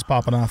those heads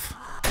popping off.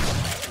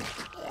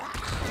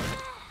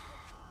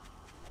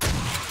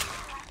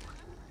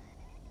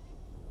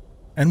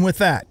 And with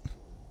that,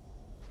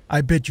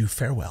 I bid you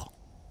farewell.